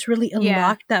story just really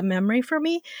unlocked that memory for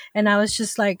me. And I was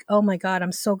just like, oh my God,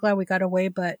 I'm so glad we got away.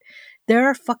 But there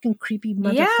are fucking creepy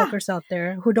motherfuckers out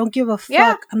there who don't give a fuck.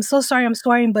 Yeah. I'm so sorry I'm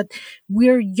swearing, but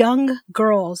we're young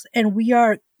girls, and we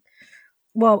are,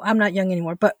 well, I'm not young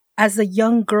anymore, but as a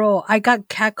young girl, I got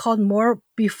catcalled more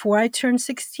before I turned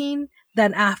 16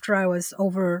 than after I was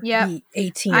over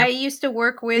 18. I used to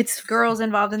work with girls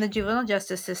involved in the juvenile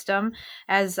justice system,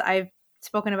 as I've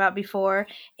spoken about before.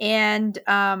 And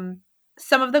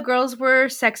some of the girls were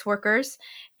sex workers,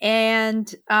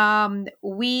 and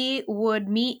we would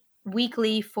meet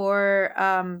weekly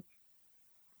for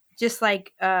just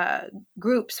like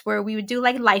groups where we would do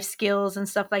like life skills and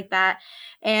stuff like that.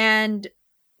 And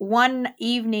one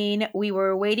evening we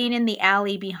were waiting in the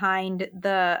alley behind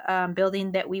the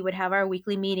building that we would have our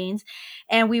weekly meetings,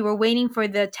 and we were waiting for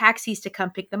the taxis to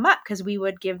come pick them up because we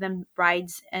would give them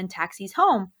rides and taxis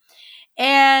home.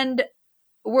 And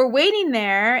we're waiting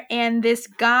there, and this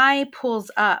guy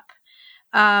pulls up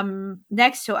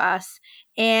next to us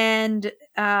and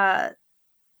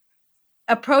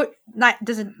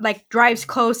drives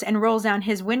close and rolls down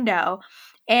his window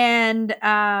and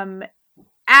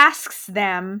asks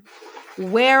them,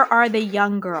 where are the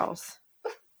young girls?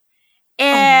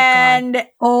 And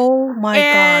oh my God.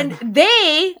 And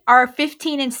they are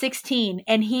 15 and 16,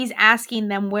 and he's asking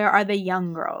them, where are the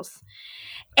young girls?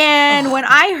 And when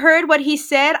I heard what he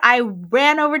said, I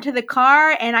ran over to the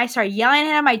car and I started yelling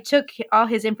at him. I took all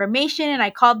his information and I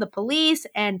called the police,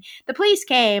 and the police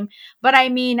came. But I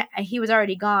mean, he was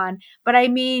already gone. But I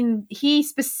mean, he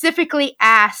specifically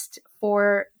asked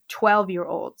for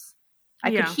 12-year-olds.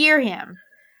 I could hear him.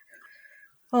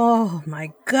 Oh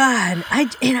my God. I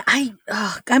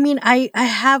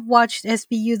have watched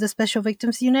SVU, the Special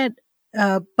Victims Unit,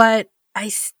 but I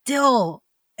still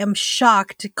am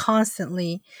shocked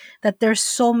constantly that there's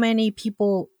so many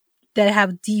people that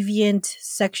have deviant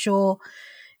sexual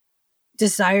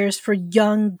desires for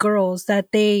young girls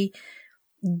that they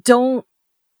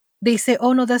say,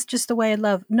 oh no, that's just the way I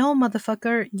love. No,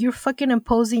 motherfucker, you're fucking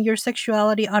imposing your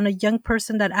sexuality on a young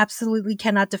person that absolutely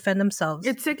cannot defend themselves.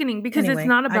 It's sickening because it's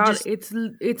not about,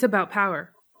 it's about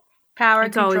power. Power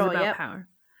it's control, always about power.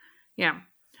 Yeah.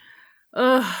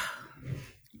 Ugh.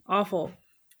 Awful.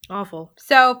 Awful.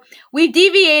 So we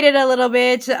deviated a little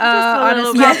bit on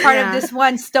a small part of this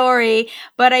one story,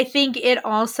 but I think it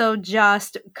also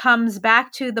just comes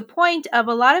back to the point of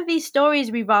a lot of these stories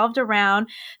revolved around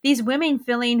these women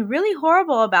feeling really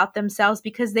horrible about themselves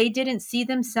because they didn't see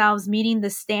themselves meeting the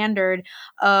standard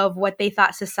of what they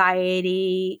thought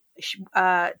society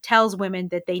tells women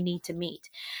that they need to meet.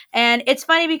 And it's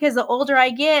funny because the older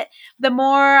I get, the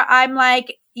more I'm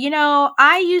like,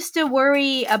 I used to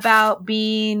worry about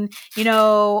being,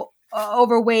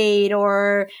 overweight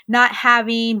or not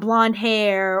having blonde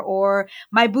hair or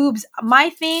my boobs. My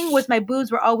thing was my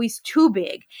boobs were always too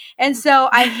big. And so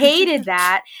I hated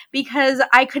that because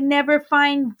I could never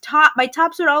find my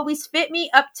tops would always fit me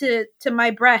up to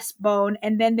my breastbone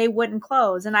and then they wouldn't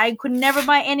close. And I could never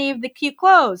buy any of the cute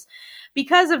clothes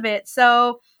because of it.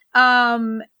 So,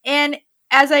 and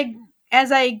as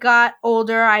I got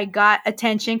older, I got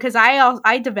attention because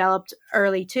I developed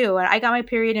early too. I got my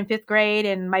period in 5th grade,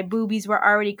 and my boobies were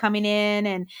already coming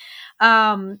in,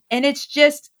 and it's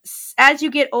just as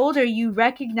you get older, you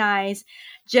recognize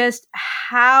just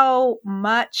how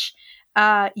much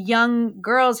young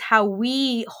girls, how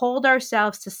we hold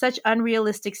ourselves to such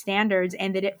unrealistic standards,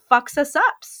 and that it fucks us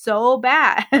up so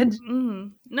bad.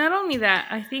 Not only that,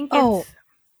 I think it's.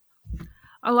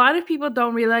 A lot of people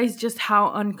don't realize just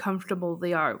how uncomfortable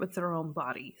they are with their own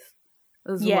bodies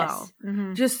as well.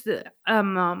 Mm-hmm. Just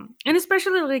and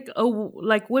especially like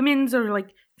women's or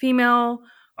like female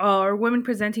or women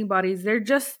presenting bodies,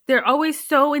 they're always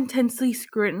so intensely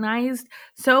scrutinized,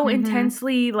 so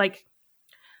intensely like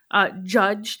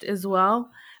judged as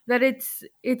well, that it's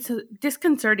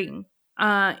disconcerting.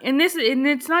 And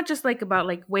it's not just like about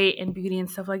like weight and beauty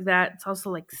and stuff like that. It's also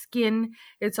like skin.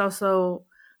 It's also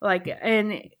like,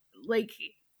 and like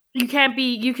you can't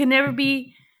be too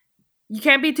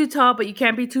tall, but you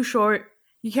can't be too short.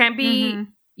 You can't be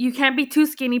too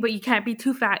skinny, but you can't be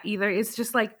too fat either. It's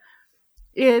just like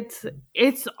it's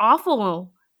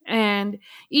awful. And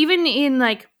even in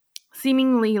like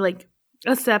seemingly like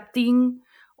accepting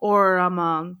or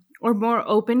more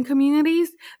open communities,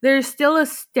 there's still a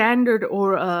standard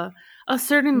or a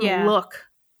certain look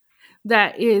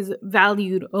that is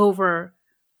valued over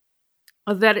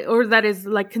that is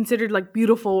like considered like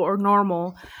beautiful or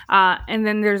normal, and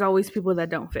then there's always people that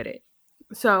don't fit it.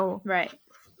 So right,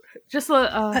 just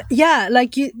like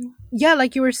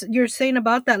you're saying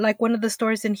about that, like one of the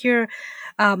stories in here,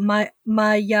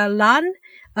 Maya Lan,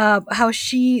 how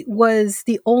she was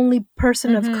the only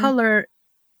person of color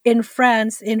in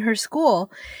France in her school,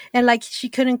 and like she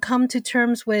couldn't come to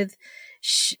terms with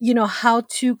how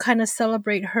to kind of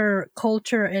celebrate her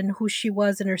culture and who she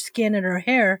was and her skin and her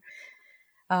hair.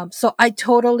 So I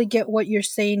totally get what you're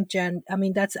saying, Jen. I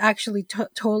mean, that's actually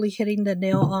totally hitting the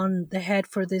nail on the head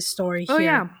for this story here. Oh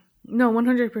yeah, no,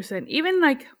 100%. Even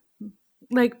like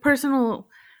personal.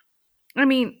 I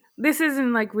mean, this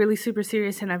isn't like really super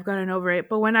serious, and I've gotten over it.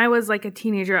 But when I was like a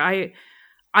teenager, I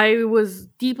was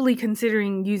deeply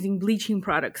considering using bleaching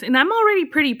products, and I'm already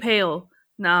pretty pale,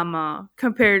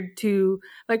 compared to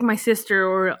like my sister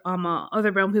or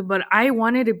other brown people. But I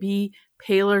wanted to be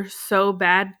paler so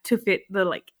bad to fit the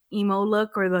like emo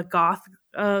look or the goth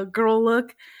girl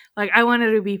look. Like I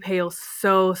wanted to be pale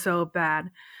so bad,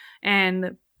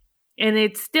 and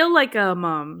it's still like a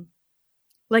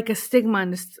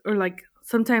stigma, or like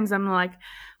sometimes I'm like,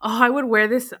 oh, I would wear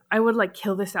this, I would like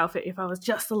kill this outfit if I was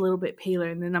just a little bit paler,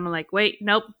 and then I'm like, wait,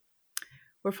 nope,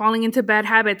 we're falling into bad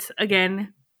habits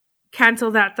again. Cancel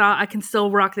that thought. I can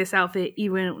still rock this outfit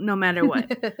even no matter what.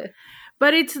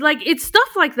 But it's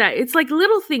stuff like that. It's like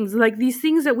little things, like these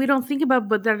things that we don't think about,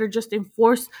 but that are just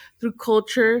enforced through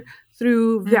culture,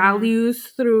 through values,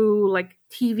 through like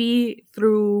TV,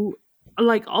 through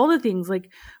like all the things, like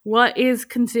what is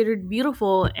considered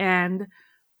beautiful and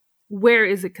where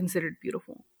is it considered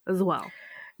beautiful as well.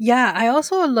 Yeah, I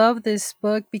also love this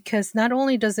book because not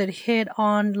only does it hit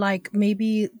on like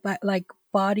maybe like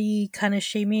body kind of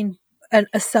shaming,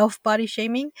 a self body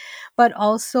shaming, but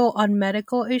also on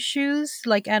medical issues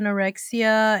like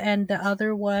anorexia and the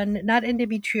other one, not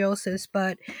endometriosis,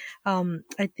 but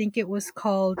I think it was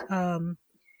called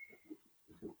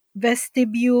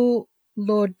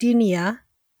vestibulodynia,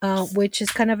 which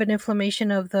is kind of an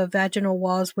inflammation of the vaginal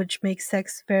walls, which makes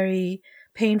sex very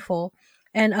painful.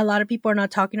 And a lot of people are not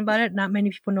talking about it. Not many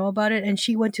people know about it. And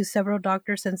she went to several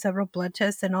doctors and several blood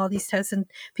tests and all these tests. And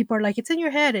people are like, it's in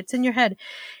your head. It's in your head.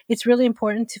 It's really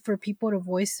important for people to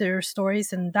voice their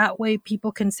stories. And that way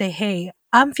people can say, hey,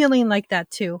 I'm feeling like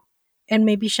that too. And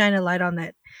maybe shine a light on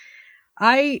that.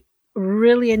 I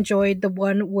really enjoyed the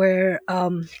one where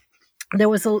there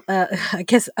was I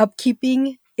guess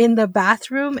upkeeping in the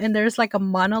bathroom and there's like a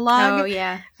monologue, Oh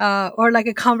yeah. or like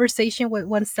a conversation with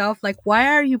oneself, like, why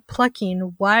are you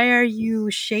plucking, why are you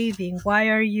shaving, why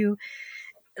are you,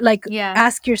 like, Yeah.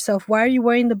 ask yourself, why are you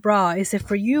wearing the bra? Is it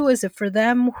for you? Is it for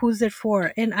them? Who's it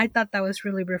for? And I thought that was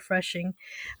really refreshing.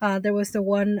 There was the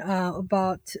one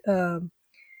about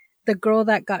the girl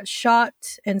that got shot,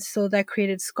 and so that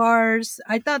created scars.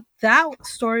 I thought that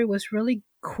story was really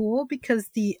cool because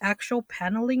the actual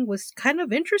paneling was kind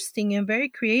of interesting and very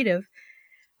creative.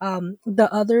 The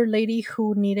other lady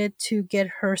who needed to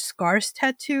get her scars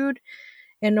tattooed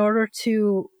in order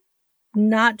to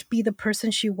not be the person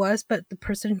she was, but the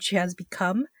person she has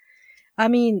become. I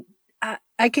mean,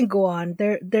 I can go on.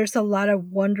 There's a lot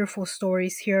of wonderful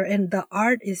stories here, and the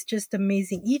art is just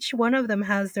amazing. Each one of them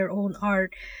has their own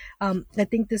art. I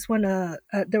think this one,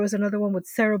 there was another one with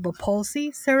cerebral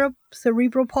palsy,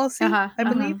 cerebral palsy, I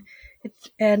believe.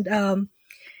 And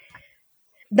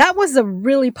that was a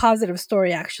really positive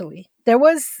story, actually. There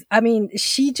was, I mean,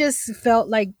 she just felt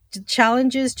like the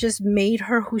challenges just made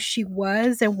her who she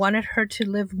was and wanted her to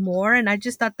live more. And I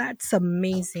just thought that's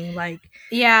amazing. Like,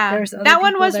 yeah, there's other that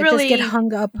one people was that really just get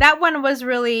hung up. That one was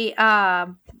really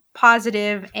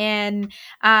positive, and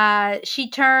she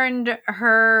turned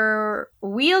her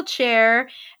wheelchair.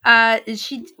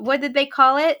 What did they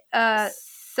call it?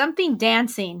 Something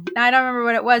dancing. I don't remember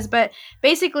what it was, but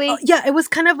basically, yeah, it was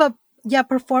kind of a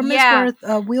performance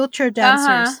for wheelchair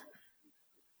dancers.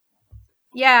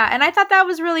 Yeah, and I thought that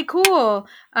was really cool.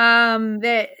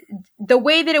 The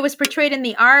way that it was portrayed in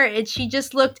the art, she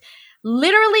just looked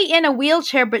literally in a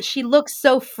wheelchair, but she looked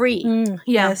so free.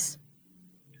 Yes.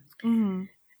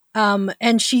 Mm-hmm.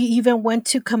 And she even went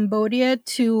to Cambodia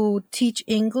to teach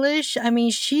English. I mean,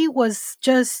 she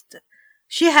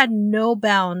had no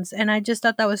bounds, and I just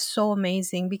thought that was so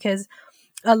amazing because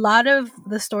a lot of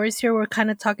the stories here were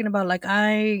kind of talking about, like,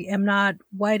 I am not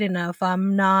white enough,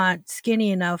 I'm not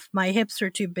skinny enough, my hips are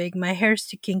too big, my hair's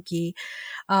too kinky,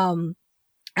 I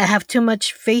have too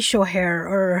much facial hair,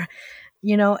 or,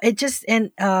 you know, it just,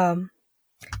 and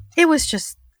it was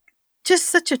just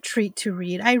such a treat to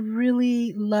read. I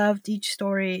really loved each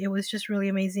story. It was just really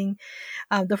amazing.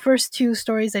 The first two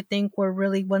stories, I think, were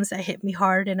really ones that hit me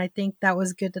hard, and I think that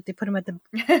was good that they put them at the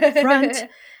front.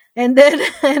 And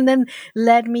then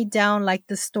led me down like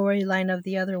the storyline of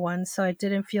the other one, so I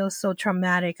didn't feel so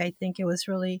traumatic. I think it was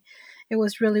really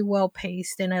well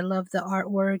paced, and I loved the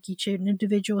artwork. Each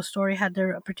individual story had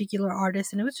their particular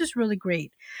artist, and it was just really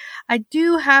great. I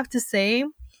do have to say,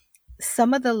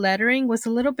 some of the lettering was a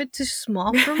little bit too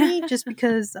small for me, just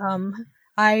because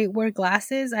I wear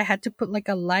glasses. I had to put like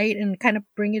a light and kind of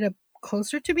bring it up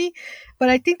closer to me, but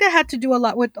I think that had to do a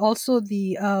lot with also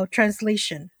the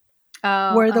translation.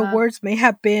 Where the words may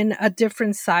have been a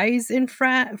different size in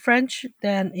French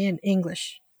than in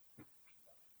English.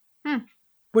 What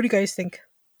do you guys think?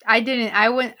 I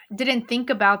didn't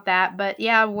think about that, but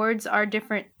yeah, words are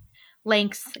different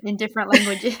lengths in different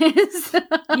languages.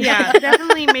 Yeah,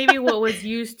 definitely. Maybe what was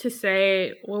used to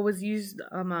say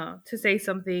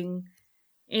something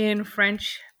in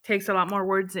French takes a lot more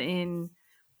words in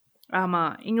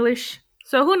English.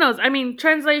 So who knows? I mean,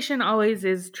 translation always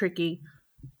is tricky.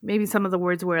 Maybe some of the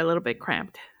words were a little bit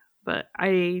cramped, but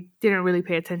I didn't really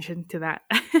pay attention to that.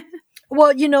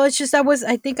 Well, you know, it's just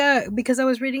I think because I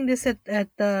was reading this at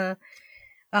the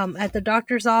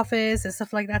doctor's office and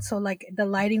stuff like that, so like the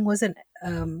lighting wasn't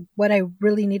what I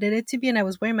really needed it to be, and I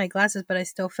was wearing my glasses, but I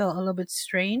still felt a little bit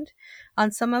strained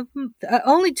on some of them.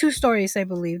 Only two stories, I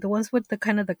believe, the ones with the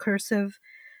kind of the cursive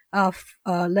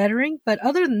lettering, but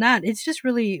other than that, it's just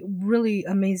really, really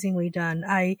amazingly done.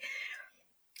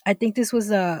 I think this was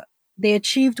they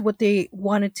achieved what they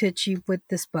wanted to achieve with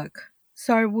this book.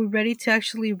 So are we ready to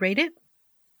actually rate it?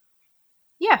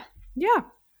 Yeah.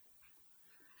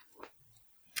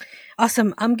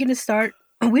 Awesome. I'm going to start.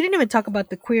 We didn't even talk about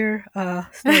the queer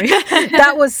story.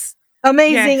 That was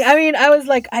amazing. Yes. I mean, I was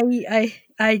like,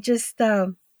 I just,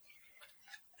 okay,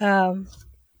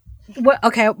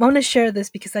 I want to share this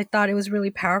because I thought it was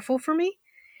really powerful for me.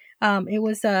 It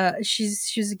was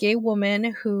she's a gay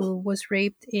woman who was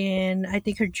raped in, I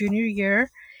think, her junior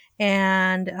year,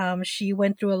 and she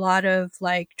went through a lot of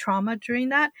like trauma during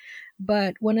that.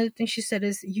 But one of the things she said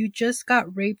is, you just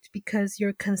got raped because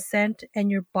your consent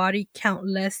and your body count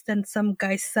less than some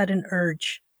guy's sudden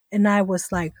urge. And I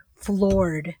was like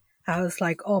floored. I was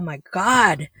like, oh my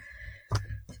God,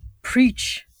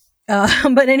 preach.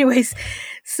 But anyways,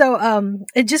 so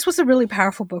it just was a really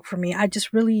powerful book for me. I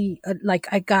just really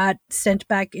I got sent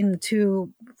back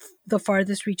into the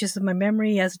farthest reaches of my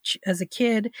memory as a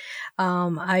kid.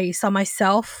 I saw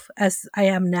myself as I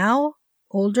am now,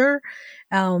 older.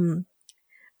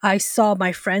 I saw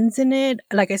my friends in it.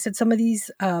 Like I said, some of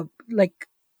these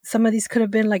could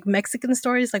have been like Mexican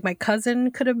stories. Like my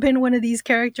cousin could have been one of these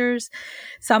characters.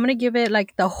 So I'm going to give it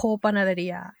like the whole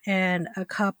panaderia and a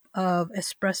cup of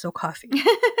espresso coffee.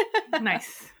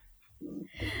 Nice.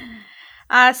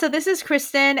 So this is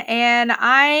Kristen, and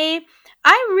I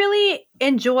really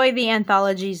enjoy the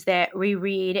anthologies that we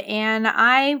read, and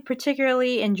I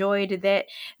particularly enjoyed that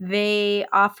they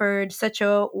offered such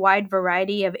a wide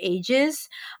variety of ages,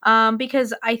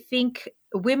 because I think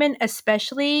women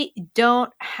especially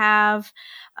don't have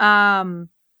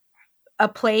a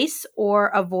place or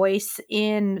a voice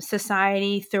in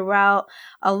society throughout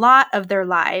a lot of their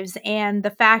lives. And the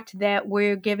fact that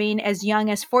we're giving as young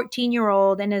as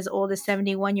 14-year-old and as old as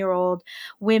 71-year-old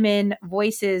women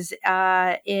voices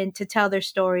in to tell their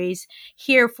stories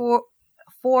here for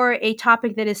a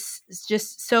topic that is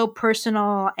just so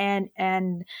personal and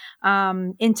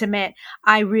intimate,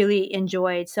 I really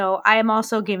enjoyed. So I am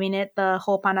also giving it the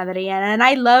whole panaderia, and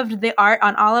I loved the art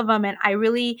on all of them, and I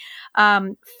really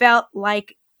felt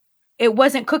like it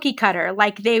wasn't cookie cutter.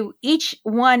 Like they each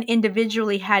one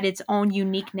individually had its own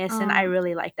uniqueness, and I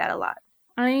really liked that a lot.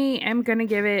 I am gonna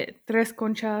give it tres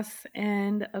conchas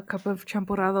and a cup of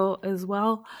champurrado as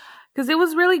well, because it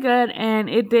was really good and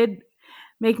it did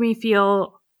make me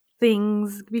feel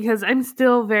things, because I'm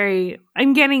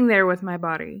getting there with my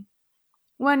body.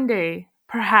 One day,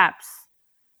 perhaps,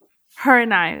 her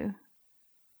and I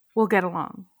will get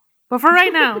along. But for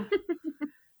right now,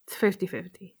 it's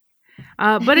 50-50.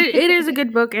 But it is a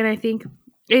good book, and I think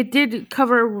it did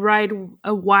cover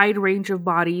a wide range of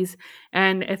bodies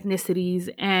and ethnicities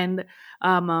and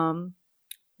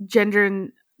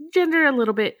gender a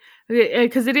little bit,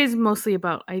 because it is mostly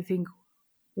about, I think,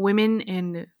 women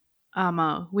and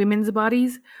women's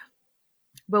bodies.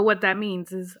 But what that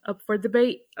means is up for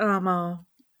debate.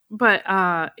 But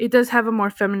it does have a more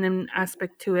feminine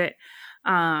aspect to it.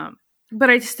 But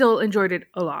I still enjoyed it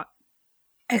a lot.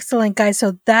 Excellent, guys.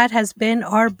 So that has been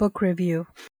our book review.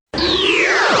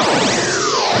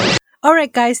 All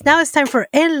right, guys. Now it's time for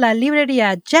En la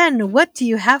Librería. Jen, what do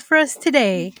you have for us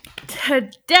today?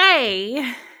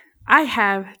 Today, I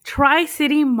have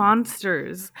Tri-City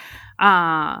Monsters,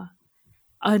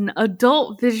 an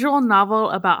adult visual novel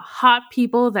about hot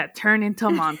people that turn into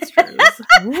monsters.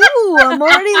 Ooh, I'm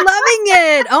already loving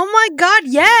it. Oh my God,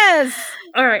 yes.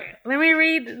 All right, let me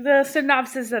read the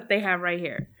synopsis that they have right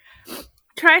here.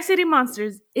 Tri-City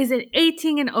Monsters is an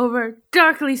 18 and over,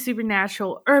 darkly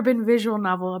supernatural urban visual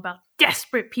novel about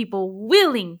desperate people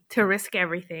willing to risk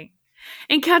everything.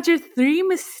 Encounter 3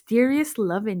 mysterious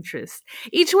love interests,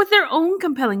 each with their own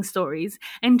compelling stories,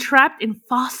 and trapped in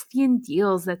Faustian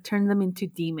deals that turn them into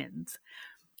demons.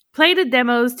 Play the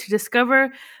demos to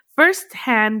discover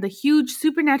firsthand the huge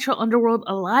supernatural underworld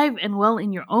alive and well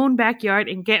in your own backyard,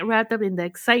 and get wrapped up in the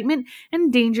excitement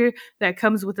and danger that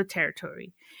comes with the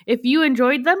territory. If you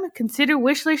enjoyed them, consider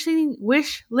wishlisting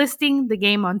the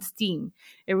game on Steam.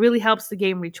 It really helps the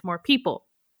game reach more people.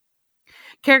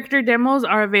 Character demos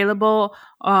are available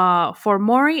for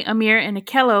Mori, Amir, and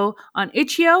Akello on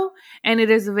itch.io, and it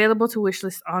is available to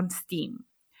wishlist on Steam.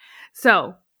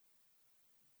 So,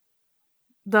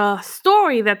 the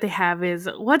story that they have is,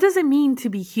 what does it mean to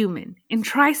be human? In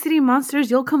Tri-City Monsters,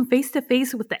 you'll come face to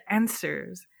face with the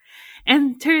answers.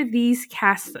 Enter these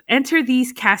cast-offs.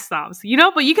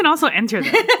 But you can also enter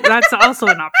them. That's also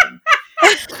an option.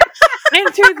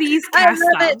 Enter these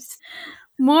cast-offs.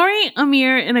 Mori,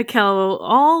 Amir, and Akello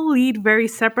all lead very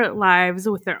separate lives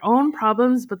with their own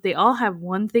problems, but they all have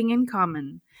one thing in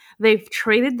common. They've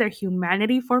traded their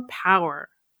humanity for power.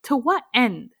 To what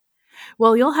end?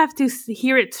 Well, you'll have to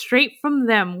hear it straight from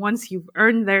them once you've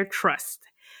earned their trust.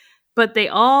 But they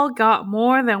all got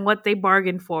more than what they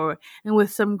bargained for, and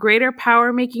with some greater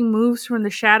power-making moves from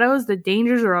the shadows, the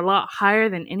dangers are a lot higher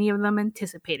than any of them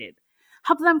anticipated.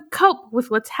 Help them cope with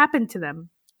what's happened to them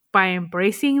by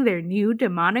embracing their new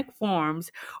demonic forms,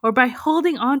 or by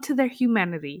holding on to their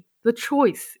humanity. The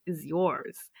choice is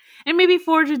yours. And maybe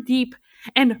forge a deep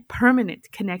and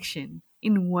permanent connection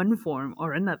in one form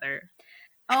or another.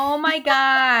 Oh my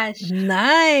gosh.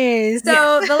 Nice.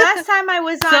 So the last time I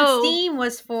was on Steam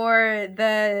was for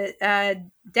the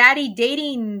Daddy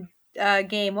Dating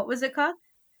game. What was it called?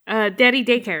 Daddy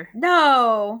Daycare.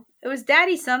 No, it was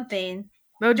Daddy something.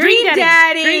 No, Dream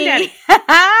Daddy. Dream Daddy.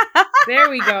 There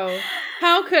we go.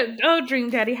 Dream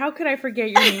Daddy, how could I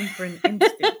forget your name for an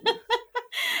instant?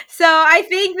 So I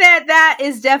think that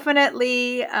is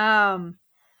definitely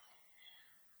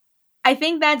I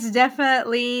think that's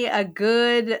definitely a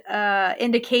good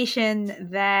indication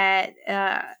that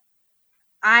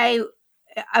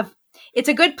It's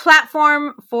a good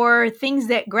platform for things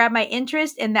that grab my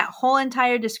interest, and that whole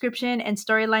entire description and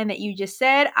storyline that you just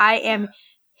said, I am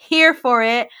here for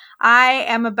it. I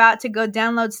am about to go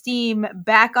download Steam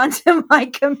back onto my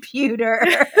computer.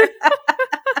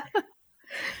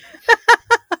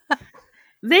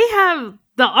 They have,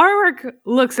 the artwork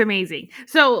looks amazing.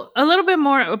 So a little bit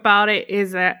more about it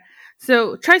is that,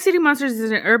 so Tri-City Monsters is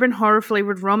an urban horror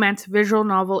flavored romance visual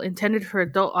novel intended for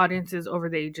adult audiences over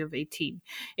the age of 18.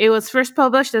 It was first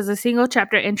published as a single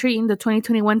chapter entry in the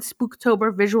 2021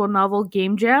 Spooktober visual novel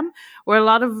Game Jam, where a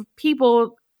lot of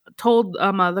people told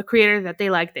the creator that they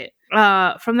liked it.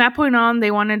 From that point on, they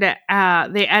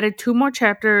added 2 more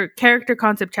character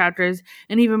concept chapters,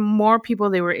 and even more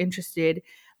people they were interested.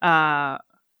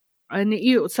 And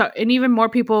even more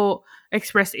people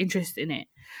expressed interest in it.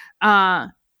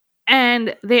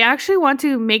 And they actually want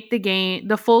to make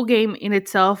the full game in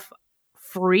itself,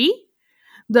 free.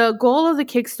 The goal of the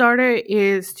Kickstarter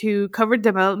is to cover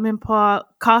development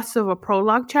costs of a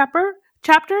prologue chapter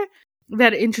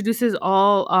that introduces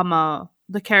all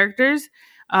the characters.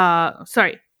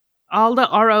 All the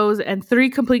ROs and 3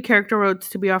 complete character roads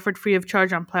to be offered free of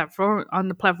charge on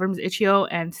the platforms itch.io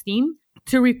and Steam,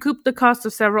 to recoup the cost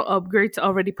of several upgrades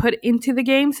already put into the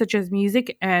game, such as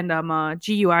music and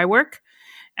GUI work,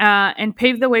 and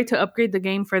pave the way to upgrade the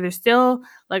game further still,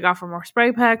 like offer more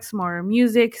sprite packs, more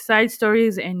music, side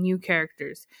stories, and new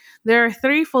characters. There are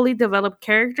 3 fully developed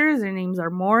characters. Their names are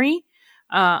Mori,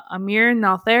 Amir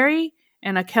Nalthari,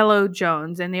 and Akello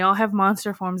Jones, and they all have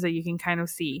monster forms that you can kind of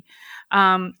see.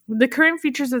 The current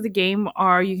features of the game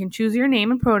are: you can choose your name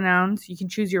and pronouns, you can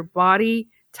choose your body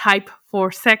type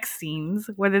for sex scenes,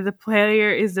 whether the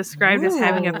player is described as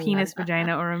having a penis,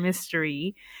 vagina, or a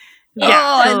mystery.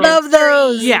 I love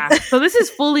those. Yeah, so this is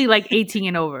fully like 18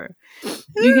 and over.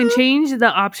 You can change the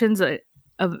options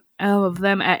of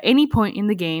them at any point in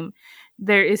the game.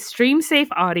 There is stream safe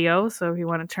audio, so if you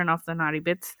want to turn off the naughty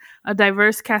bits. A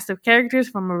diverse cast of characters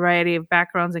from a variety of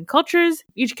backgrounds and cultures.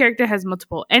 Each character has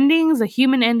multiple endings: a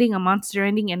human ending, a monster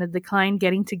ending, and a decline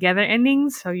getting together ending.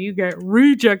 So you get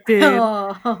rejected.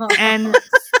 And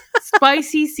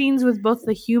spicy scenes with both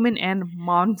the human and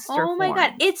monster Oh my forms.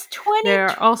 god, it's 20. There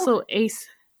are also ace.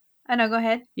 Oh no, go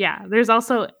ahead. Yeah, there's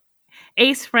also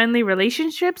ace-friendly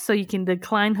relationships, so you can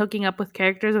decline hooking up with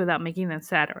characters without making them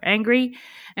sad or angry.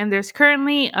 And there's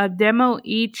currently a demo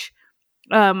each.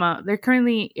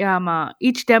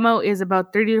 Each demo is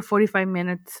about 30 to 45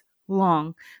 minutes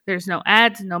long. There's no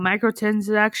ads, no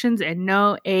microtransactions, and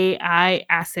no AI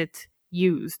assets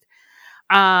used.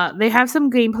 They have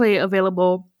some gameplay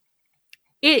available.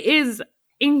 It is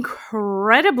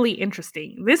incredibly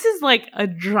interesting. This is like a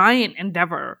giant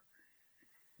endeavor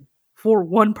for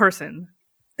one person.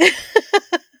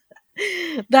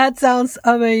 That sounds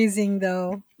amazing,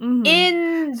 though. Mm-hmm.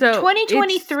 In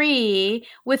 2023,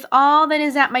 with all that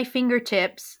is at my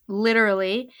fingertips,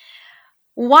 literally,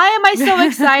 why am I so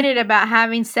excited about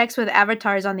having sex with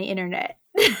avatars on the internet?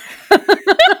 Because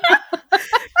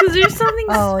there's something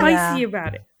spicy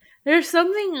about it. There's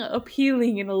something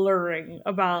appealing and alluring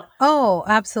about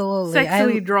absolutely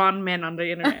sexually drawn men on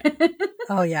the internet.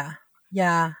 Oh yeah.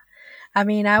 Yeah. I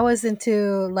mean, I was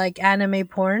into like anime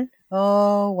porn.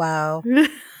 Oh wow.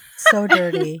 So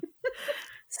dirty.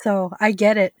 So I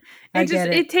get it.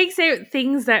 It takes out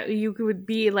things that you would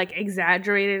be like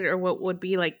exaggerated, or what would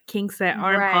be like kinks that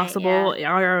aren't possible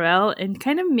IRL, and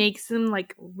kind of makes them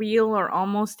like real or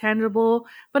almost tangible,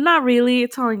 but not really.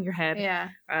 It's all in your head. Yeah.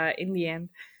 In the end.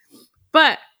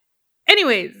 But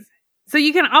anyways, so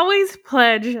you can always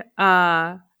pledge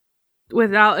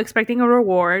without expecting a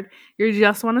reward. You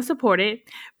just want to support it.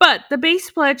 But the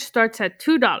base pledge starts at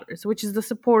 $2, which is the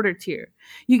supporter tier.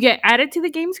 You get added to the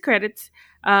game's credits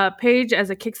page as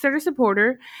a Kickstarter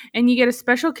supporter, and you get a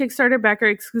special Kickstarter backer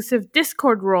exclusive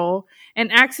Discord role and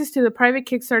access to the private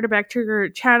Kickstarter backer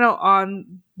channel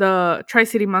on the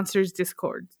Tri-City Monsters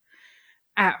Discord.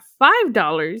 At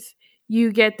 $5,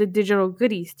 you get the digital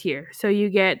goodies tier. So you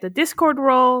get the Discord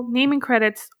role, name and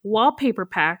credits, wallpaper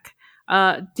pack,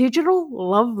 digital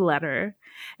love letter,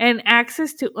 and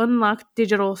access to unlocked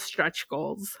digital stretch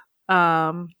goals.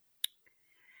 And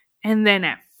then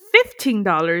at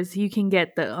 $15, you can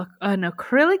get an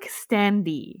acrylic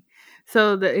standee.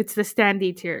 So it's the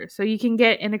standee tier. So you can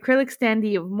get an acrylic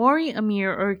standee of Mori,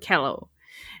 Amir, or Akello.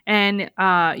 And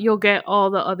you'll get all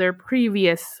the other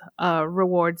previous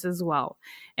rewards as well.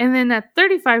 And then at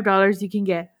 $35, you can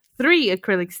get 3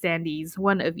 acrylic standees,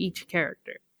 one of each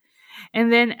character.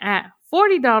 And then at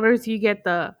 $40, you get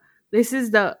this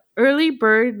is the early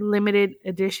bird limited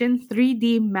edition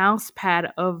 3D mouse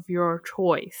pad of your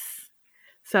choice.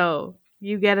 So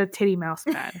you get a titty mouse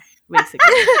pad.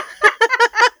 basically.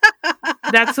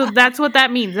 That's what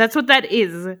that means. That's what that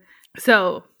is.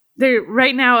 So there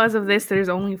right now, as of this, there's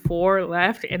only 4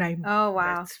 left, and oh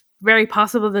wow, it's very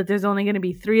possible that there's only going to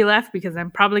be 3 left because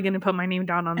I'm probably going to put my name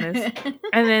down on this.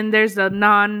 And then there's a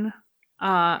non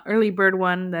early bird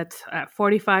one that's at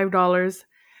 $45.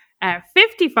 At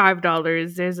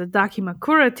 $55, there's a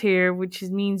Dakimakura tier, which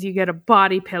means you get a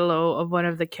body pillow of one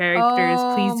of the characters.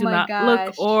 Please do not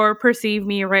look or perceive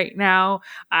me right now.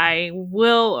 I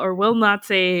will or will not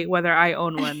say whether I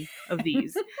own one of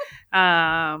these.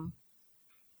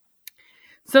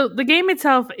 So the game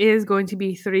itself is going to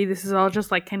be 3. This is all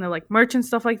just like kind of like merch and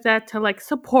stuff like that to like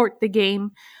support the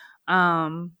game.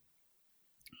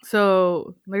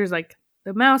 So there's like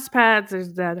the mouse pads,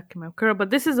 there's the Dakimakura, but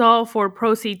this is all for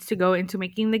proceeds to go into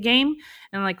making the game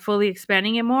and like fully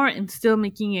expanding it more and still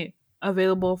making it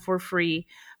available for free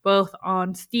both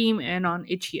on Steam and on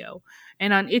itch.io.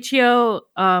 And on itch.io,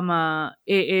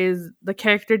 it is the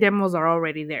character demos are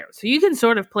already there, so you can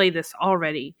sort of play this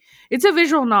already. It's a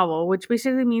visual novel, which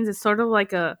basically means it's sort of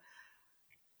like a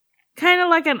kind of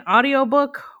like an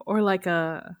audiobook or like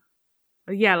a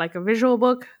visual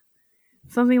book.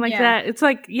 Something like that. It's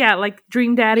like, like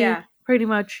Dream Daddy, pretty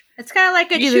much. It's kind of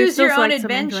like a choose your own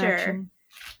adventure.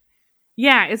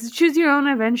 Yeah, it's a choose your own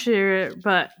adventure,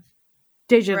 but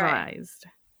digitalized.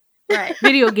 Right.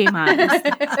 Video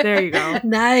gameized. There you go.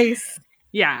 Nice.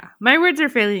 Yeah, my words are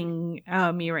failing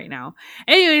me right now.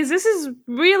 Anyways, this is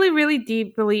really, really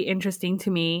deeply interesting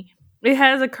to me. It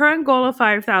has a current goal of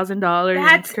 $5,000.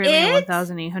 That's it's currently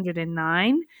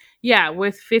 $1,809. Yeah,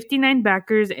 with 59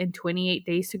 backers and 28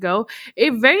 days to go.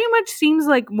 It very much seems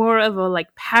like more of a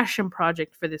like passion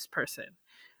project for this person.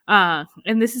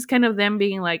 And this is kind of them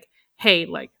being like, hey,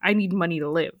 like I need money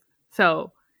to live.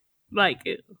 So like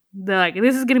they're like,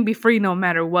 this is gonna be free no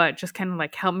matter what. Just kind of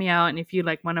like help me out. And if you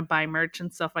like want to buy merch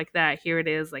and stuff like that, here it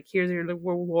is. Like here's your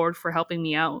reward for helping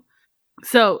me out.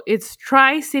 So it's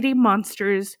Tri-City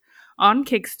Monsters on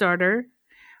Kickstarter.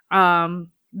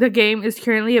 The game is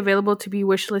currently available to be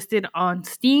wishlisted on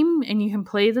Steam, and you can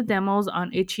play the demos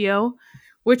on itch.io,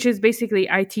 which is basically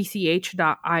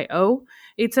itch.io.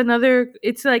 It's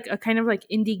like a kind of like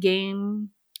indie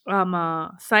game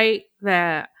site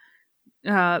that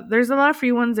there's a lot of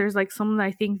free ones. There's like some that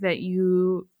I think that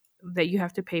you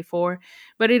have to pay for,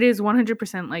 but it is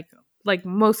 100% like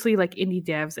mostly like indie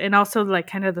devs, and also like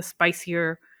kind of the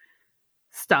spicier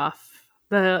stuff.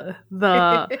 The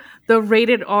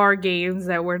rated R games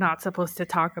that we're not supposed to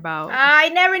talk about. I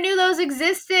never knew those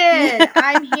existed.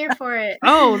 I'm here for it.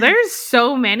 Oh, there's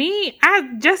so many.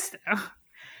 Just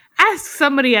ask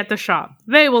somebody at the shop.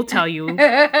 They will tell you.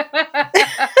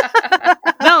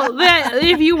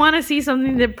 If you want to see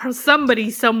something that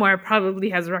somebody somewhere probably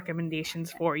has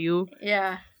recommendations for you.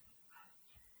 Yeah.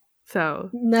 So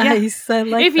nice. Yeah. I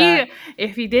like that.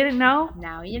 If you didn't know,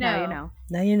 now you know.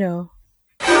 Now you know.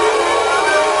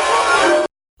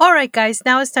 All right, guys,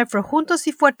 now it's time for Juntos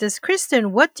y Fuertes.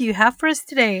 Kristen, what do you have for us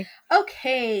today?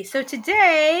 Okay, so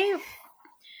today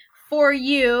for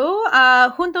you,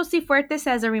 Juntos y Fuertes,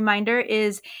 as a reminder,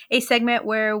 is a segment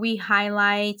where we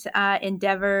highlight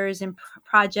endeavors and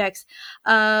projects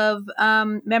of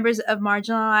members of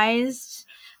marginalized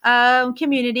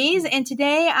communities. And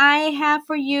today I have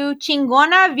for you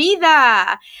Chingona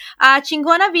Vida.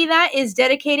 Chingona Vida is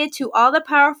dedicated to all the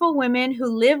powerful women who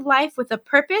live life with a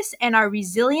purpose and are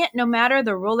resilient no matter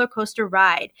the roller coaster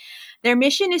ride. Their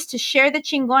mission is to share the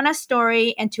Chingona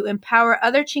story and to empower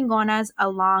other Chingonas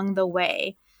along the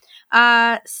way.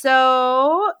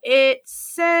 So it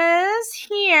says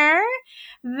here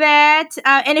that,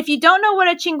 and if you don't know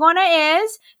what a Chingona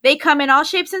is, they come in all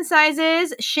shapes and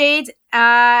sizes,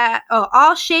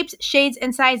 all shapes, shades,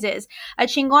 and sizes. A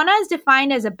Chingona is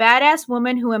defined as a badass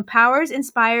woman who empowers,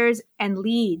 inspires, and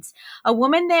leads. A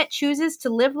woman that chooses to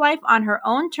live life on her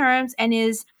own terms and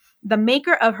is the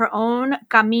maker of her own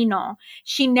camino.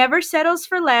 She never settles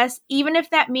for less, even if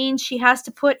that means she has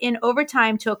to put in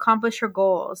overtime to accomplish her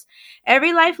goals.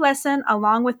 Every life lesson,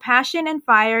 along with passion and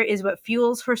fire, is what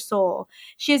fuels her soul.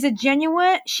 She is a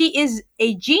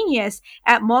genius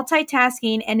at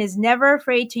multitasking and is never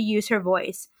afraid to use her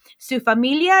voice. Su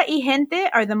familia y gente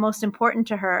are the most important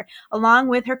to her, along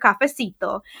with her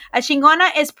cafecito. A Chingona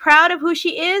is proud of who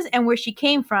she is and where she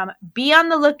came from. Be on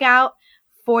the lookout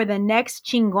for the next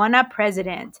Chingona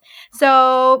president.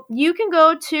 So you can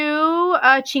go to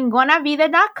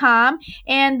chingonavida.com,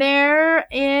 and there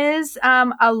is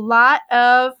a lot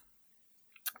of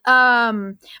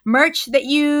merch that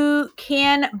you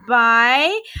can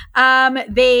buy.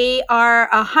 They are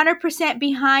 100%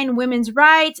 behind women's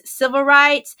rights, civil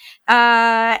rights,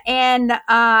 and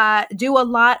do a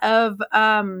lot of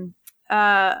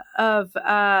what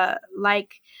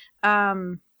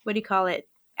do you call it?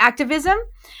 Activism.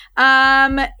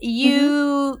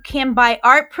 You can buy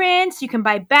art prints, you can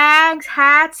buy bags,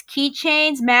 hats,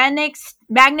 keychains, magnets,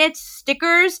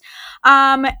 stickers,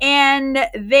 and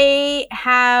they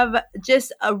have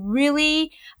just a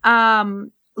really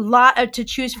lot to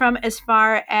choose from as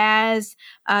far as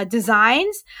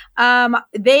designs.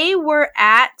 They were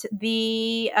at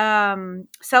the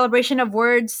Celebration of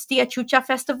Words Tia Chucha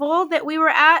Festival that we were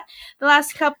at the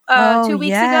last 2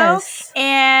 weeks ago,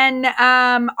 and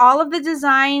all of the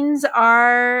designs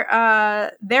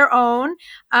are their own,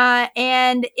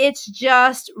 and it's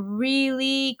just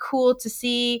really cool to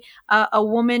see a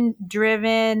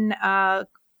woman-driven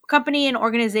company and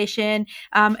organization,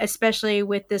 especially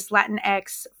with this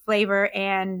Latinx flavor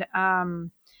and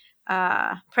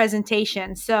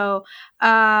presentation. So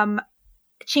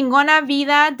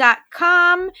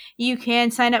chingonavida.com. You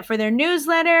can sign up for their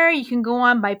newsletter. You can go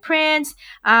on, buy prints,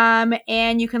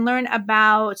 and you can learn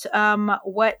about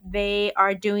what they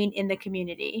are doing in the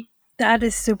community. That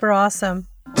is super awesome.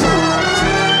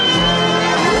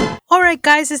 All right,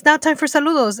 guys, it's now time for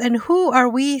saludos. And who are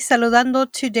we saludando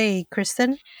today,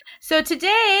 Kristen? So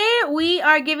today we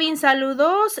are giving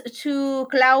saludos to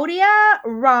Claudia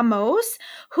Ramos,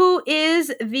 who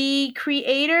is the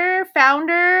creator,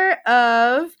 founder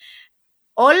of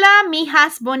Hola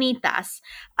Mijas Bonitas.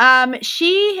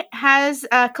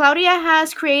 Claudia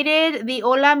has created the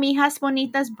Hola Mijas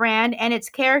Bonitas brand and its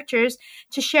characters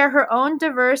to share her own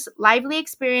diverse, lively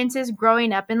experiences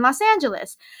growing up in Los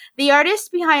Angeles. The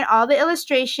artist behind all the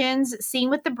illustrations seen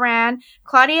with the brand,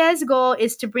 Claudia's goal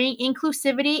is to bring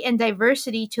inclusivity and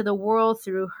diversity to the world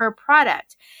through her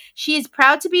product. She is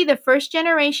proud to be the first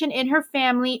generation in her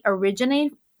family,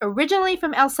 originally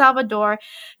from El Salvador,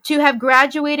 to have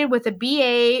graduated with a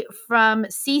BA from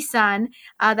CSUN,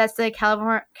 that's the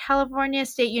California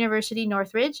State University,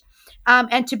 Northridge,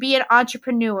 and to be an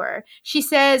entrepreneur. She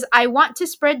says, I want to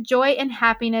spread joy and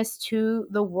happiness to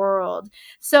the world.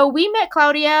 So we met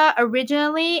Claudia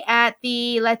originally at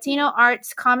the Latino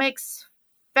Arts Comics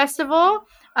Festival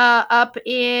up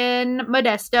in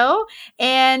Modesto,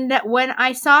 and when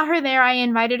I saw her there, I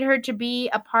invited her to be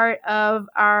a part of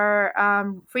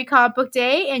our free comic book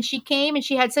day, and she came and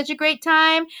she had such a great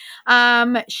time.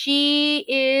 She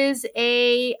is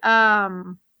a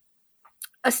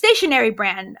stationery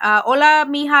brand. Hola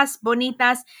Mijas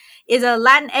Bonitas is a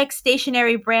Latinx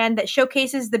stationery brand that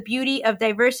showcases the beauty of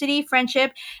diversity,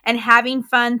 friendship, and having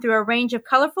fun through a range of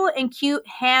colorful and cute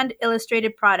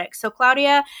hand-illustrated products. So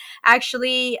Claudia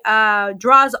actually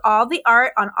draws all the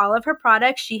art on all of her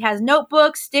products. She has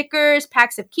notebooks, stickers,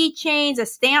 packs of keychains, a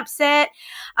stamp set,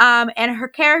 and her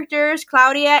characters,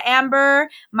 Claudia, Amber,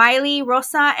 Miley,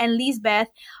 Rosa, and Lisbeth,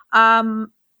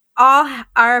 all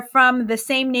are from the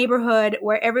same neighborhood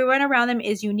where everyone around them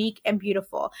is unique and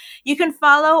beautiful. You can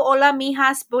follow Hola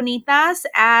Mijas Bonitas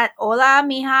at Hola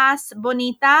Mijas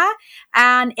Bonita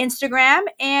on Instagram.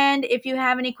 And if you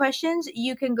have any questions,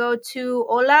 you can go to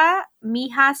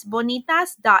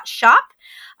holamijasbonitas.shop.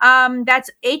 That's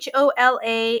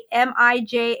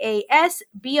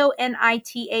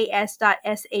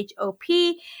HOLAMIJASBONITAS.SHOP.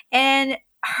 And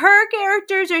her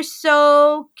characters are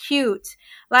so cute.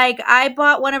 Like, I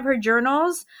bought one of her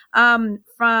journals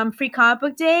from Free Comic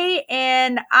Book Day,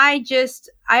 and I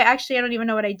don't even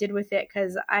know what I did with it,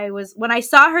 because when I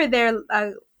saw her there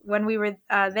when we were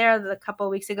there a couple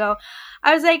of weeks ago,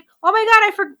 I was like, oh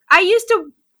my God, I used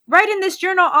to write in this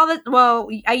journal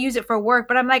I use it for work,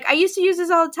 but I'm like, I used to use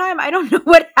this all the time. I don't know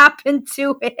what happened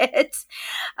to it.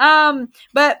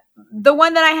 But the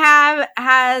one that I have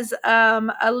has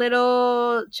a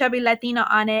little chubby Latino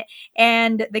on it,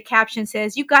 and the caption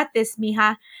says, "You got this,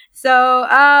 mija." So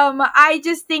I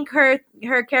just think her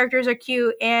characters are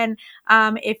cute, and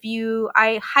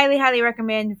I highly, highly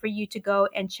recommend for you to go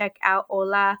and check out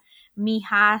Hola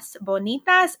Mijas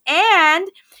Bonitas. And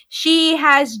she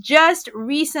has just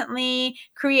recently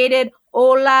created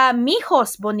Hola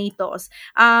Mijos Bonitos,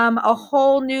 a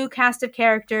whole new cast of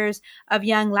characters of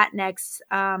young Latinx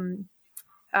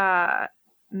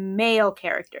male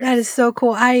characters. That is so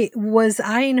cool. I was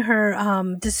eyeing her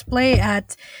display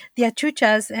at the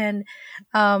Achuchas, and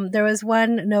there was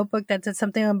one notebook that said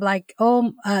something like,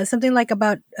 something like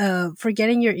about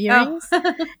forgetting your earrings.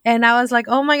 Oh. And I was like,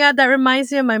 oh my God, that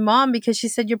reminds me of my mom, because she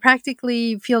said you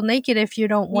practically feel naked if you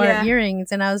don't wear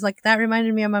earrings. And I was like, that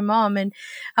reminded me of my mom. And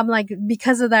I'm like,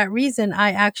 because of that reason,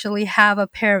 I actually have a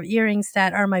pair of earrings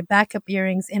that are my backup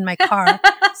earrings in my car.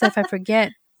 So if I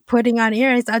forget putting on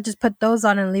earrings, I'll just put those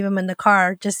on and leave them in the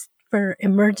car just for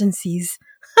emergencies.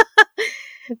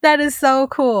 That is so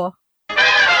cool.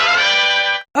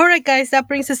 All right, guys, that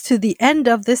brings us to the end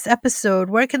of this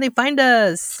episode. Where can they find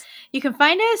us? You can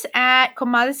find us at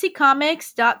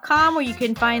comadresycomics.com, where you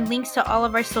can find links to all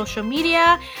of our social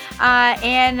media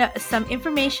and some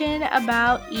information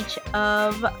about each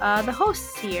of the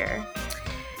hosts here.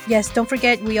 Yes, don't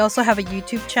forget, we also have a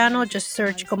YouTube channel. Just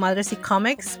search Comadres y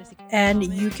Comics, and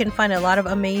you can find a lot of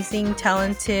amazing,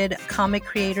 talented comic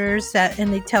creators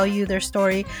and they tell you their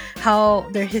story, how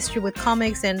their history with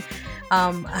comics, and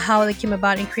how they came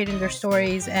about in creating their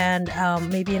stories, and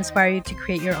maybe inspire you to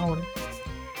create your own.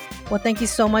 Well, thank you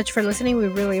so much for listening. We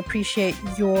really appreciate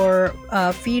your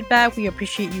feedback. We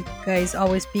appreciate you guys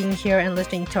always being here and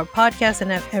listening to our podcast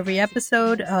and every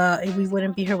episode. We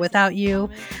wouldn't be here without you.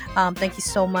 Thank you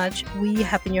so much. We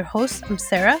have been your hosts. I'm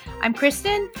Sarah. I'm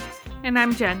Kristen. And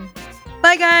I'm Jen.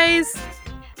 Bye, guys.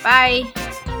 Bye.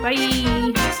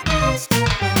 Bye.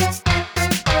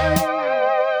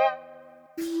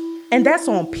 And that's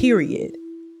on Period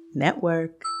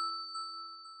Network.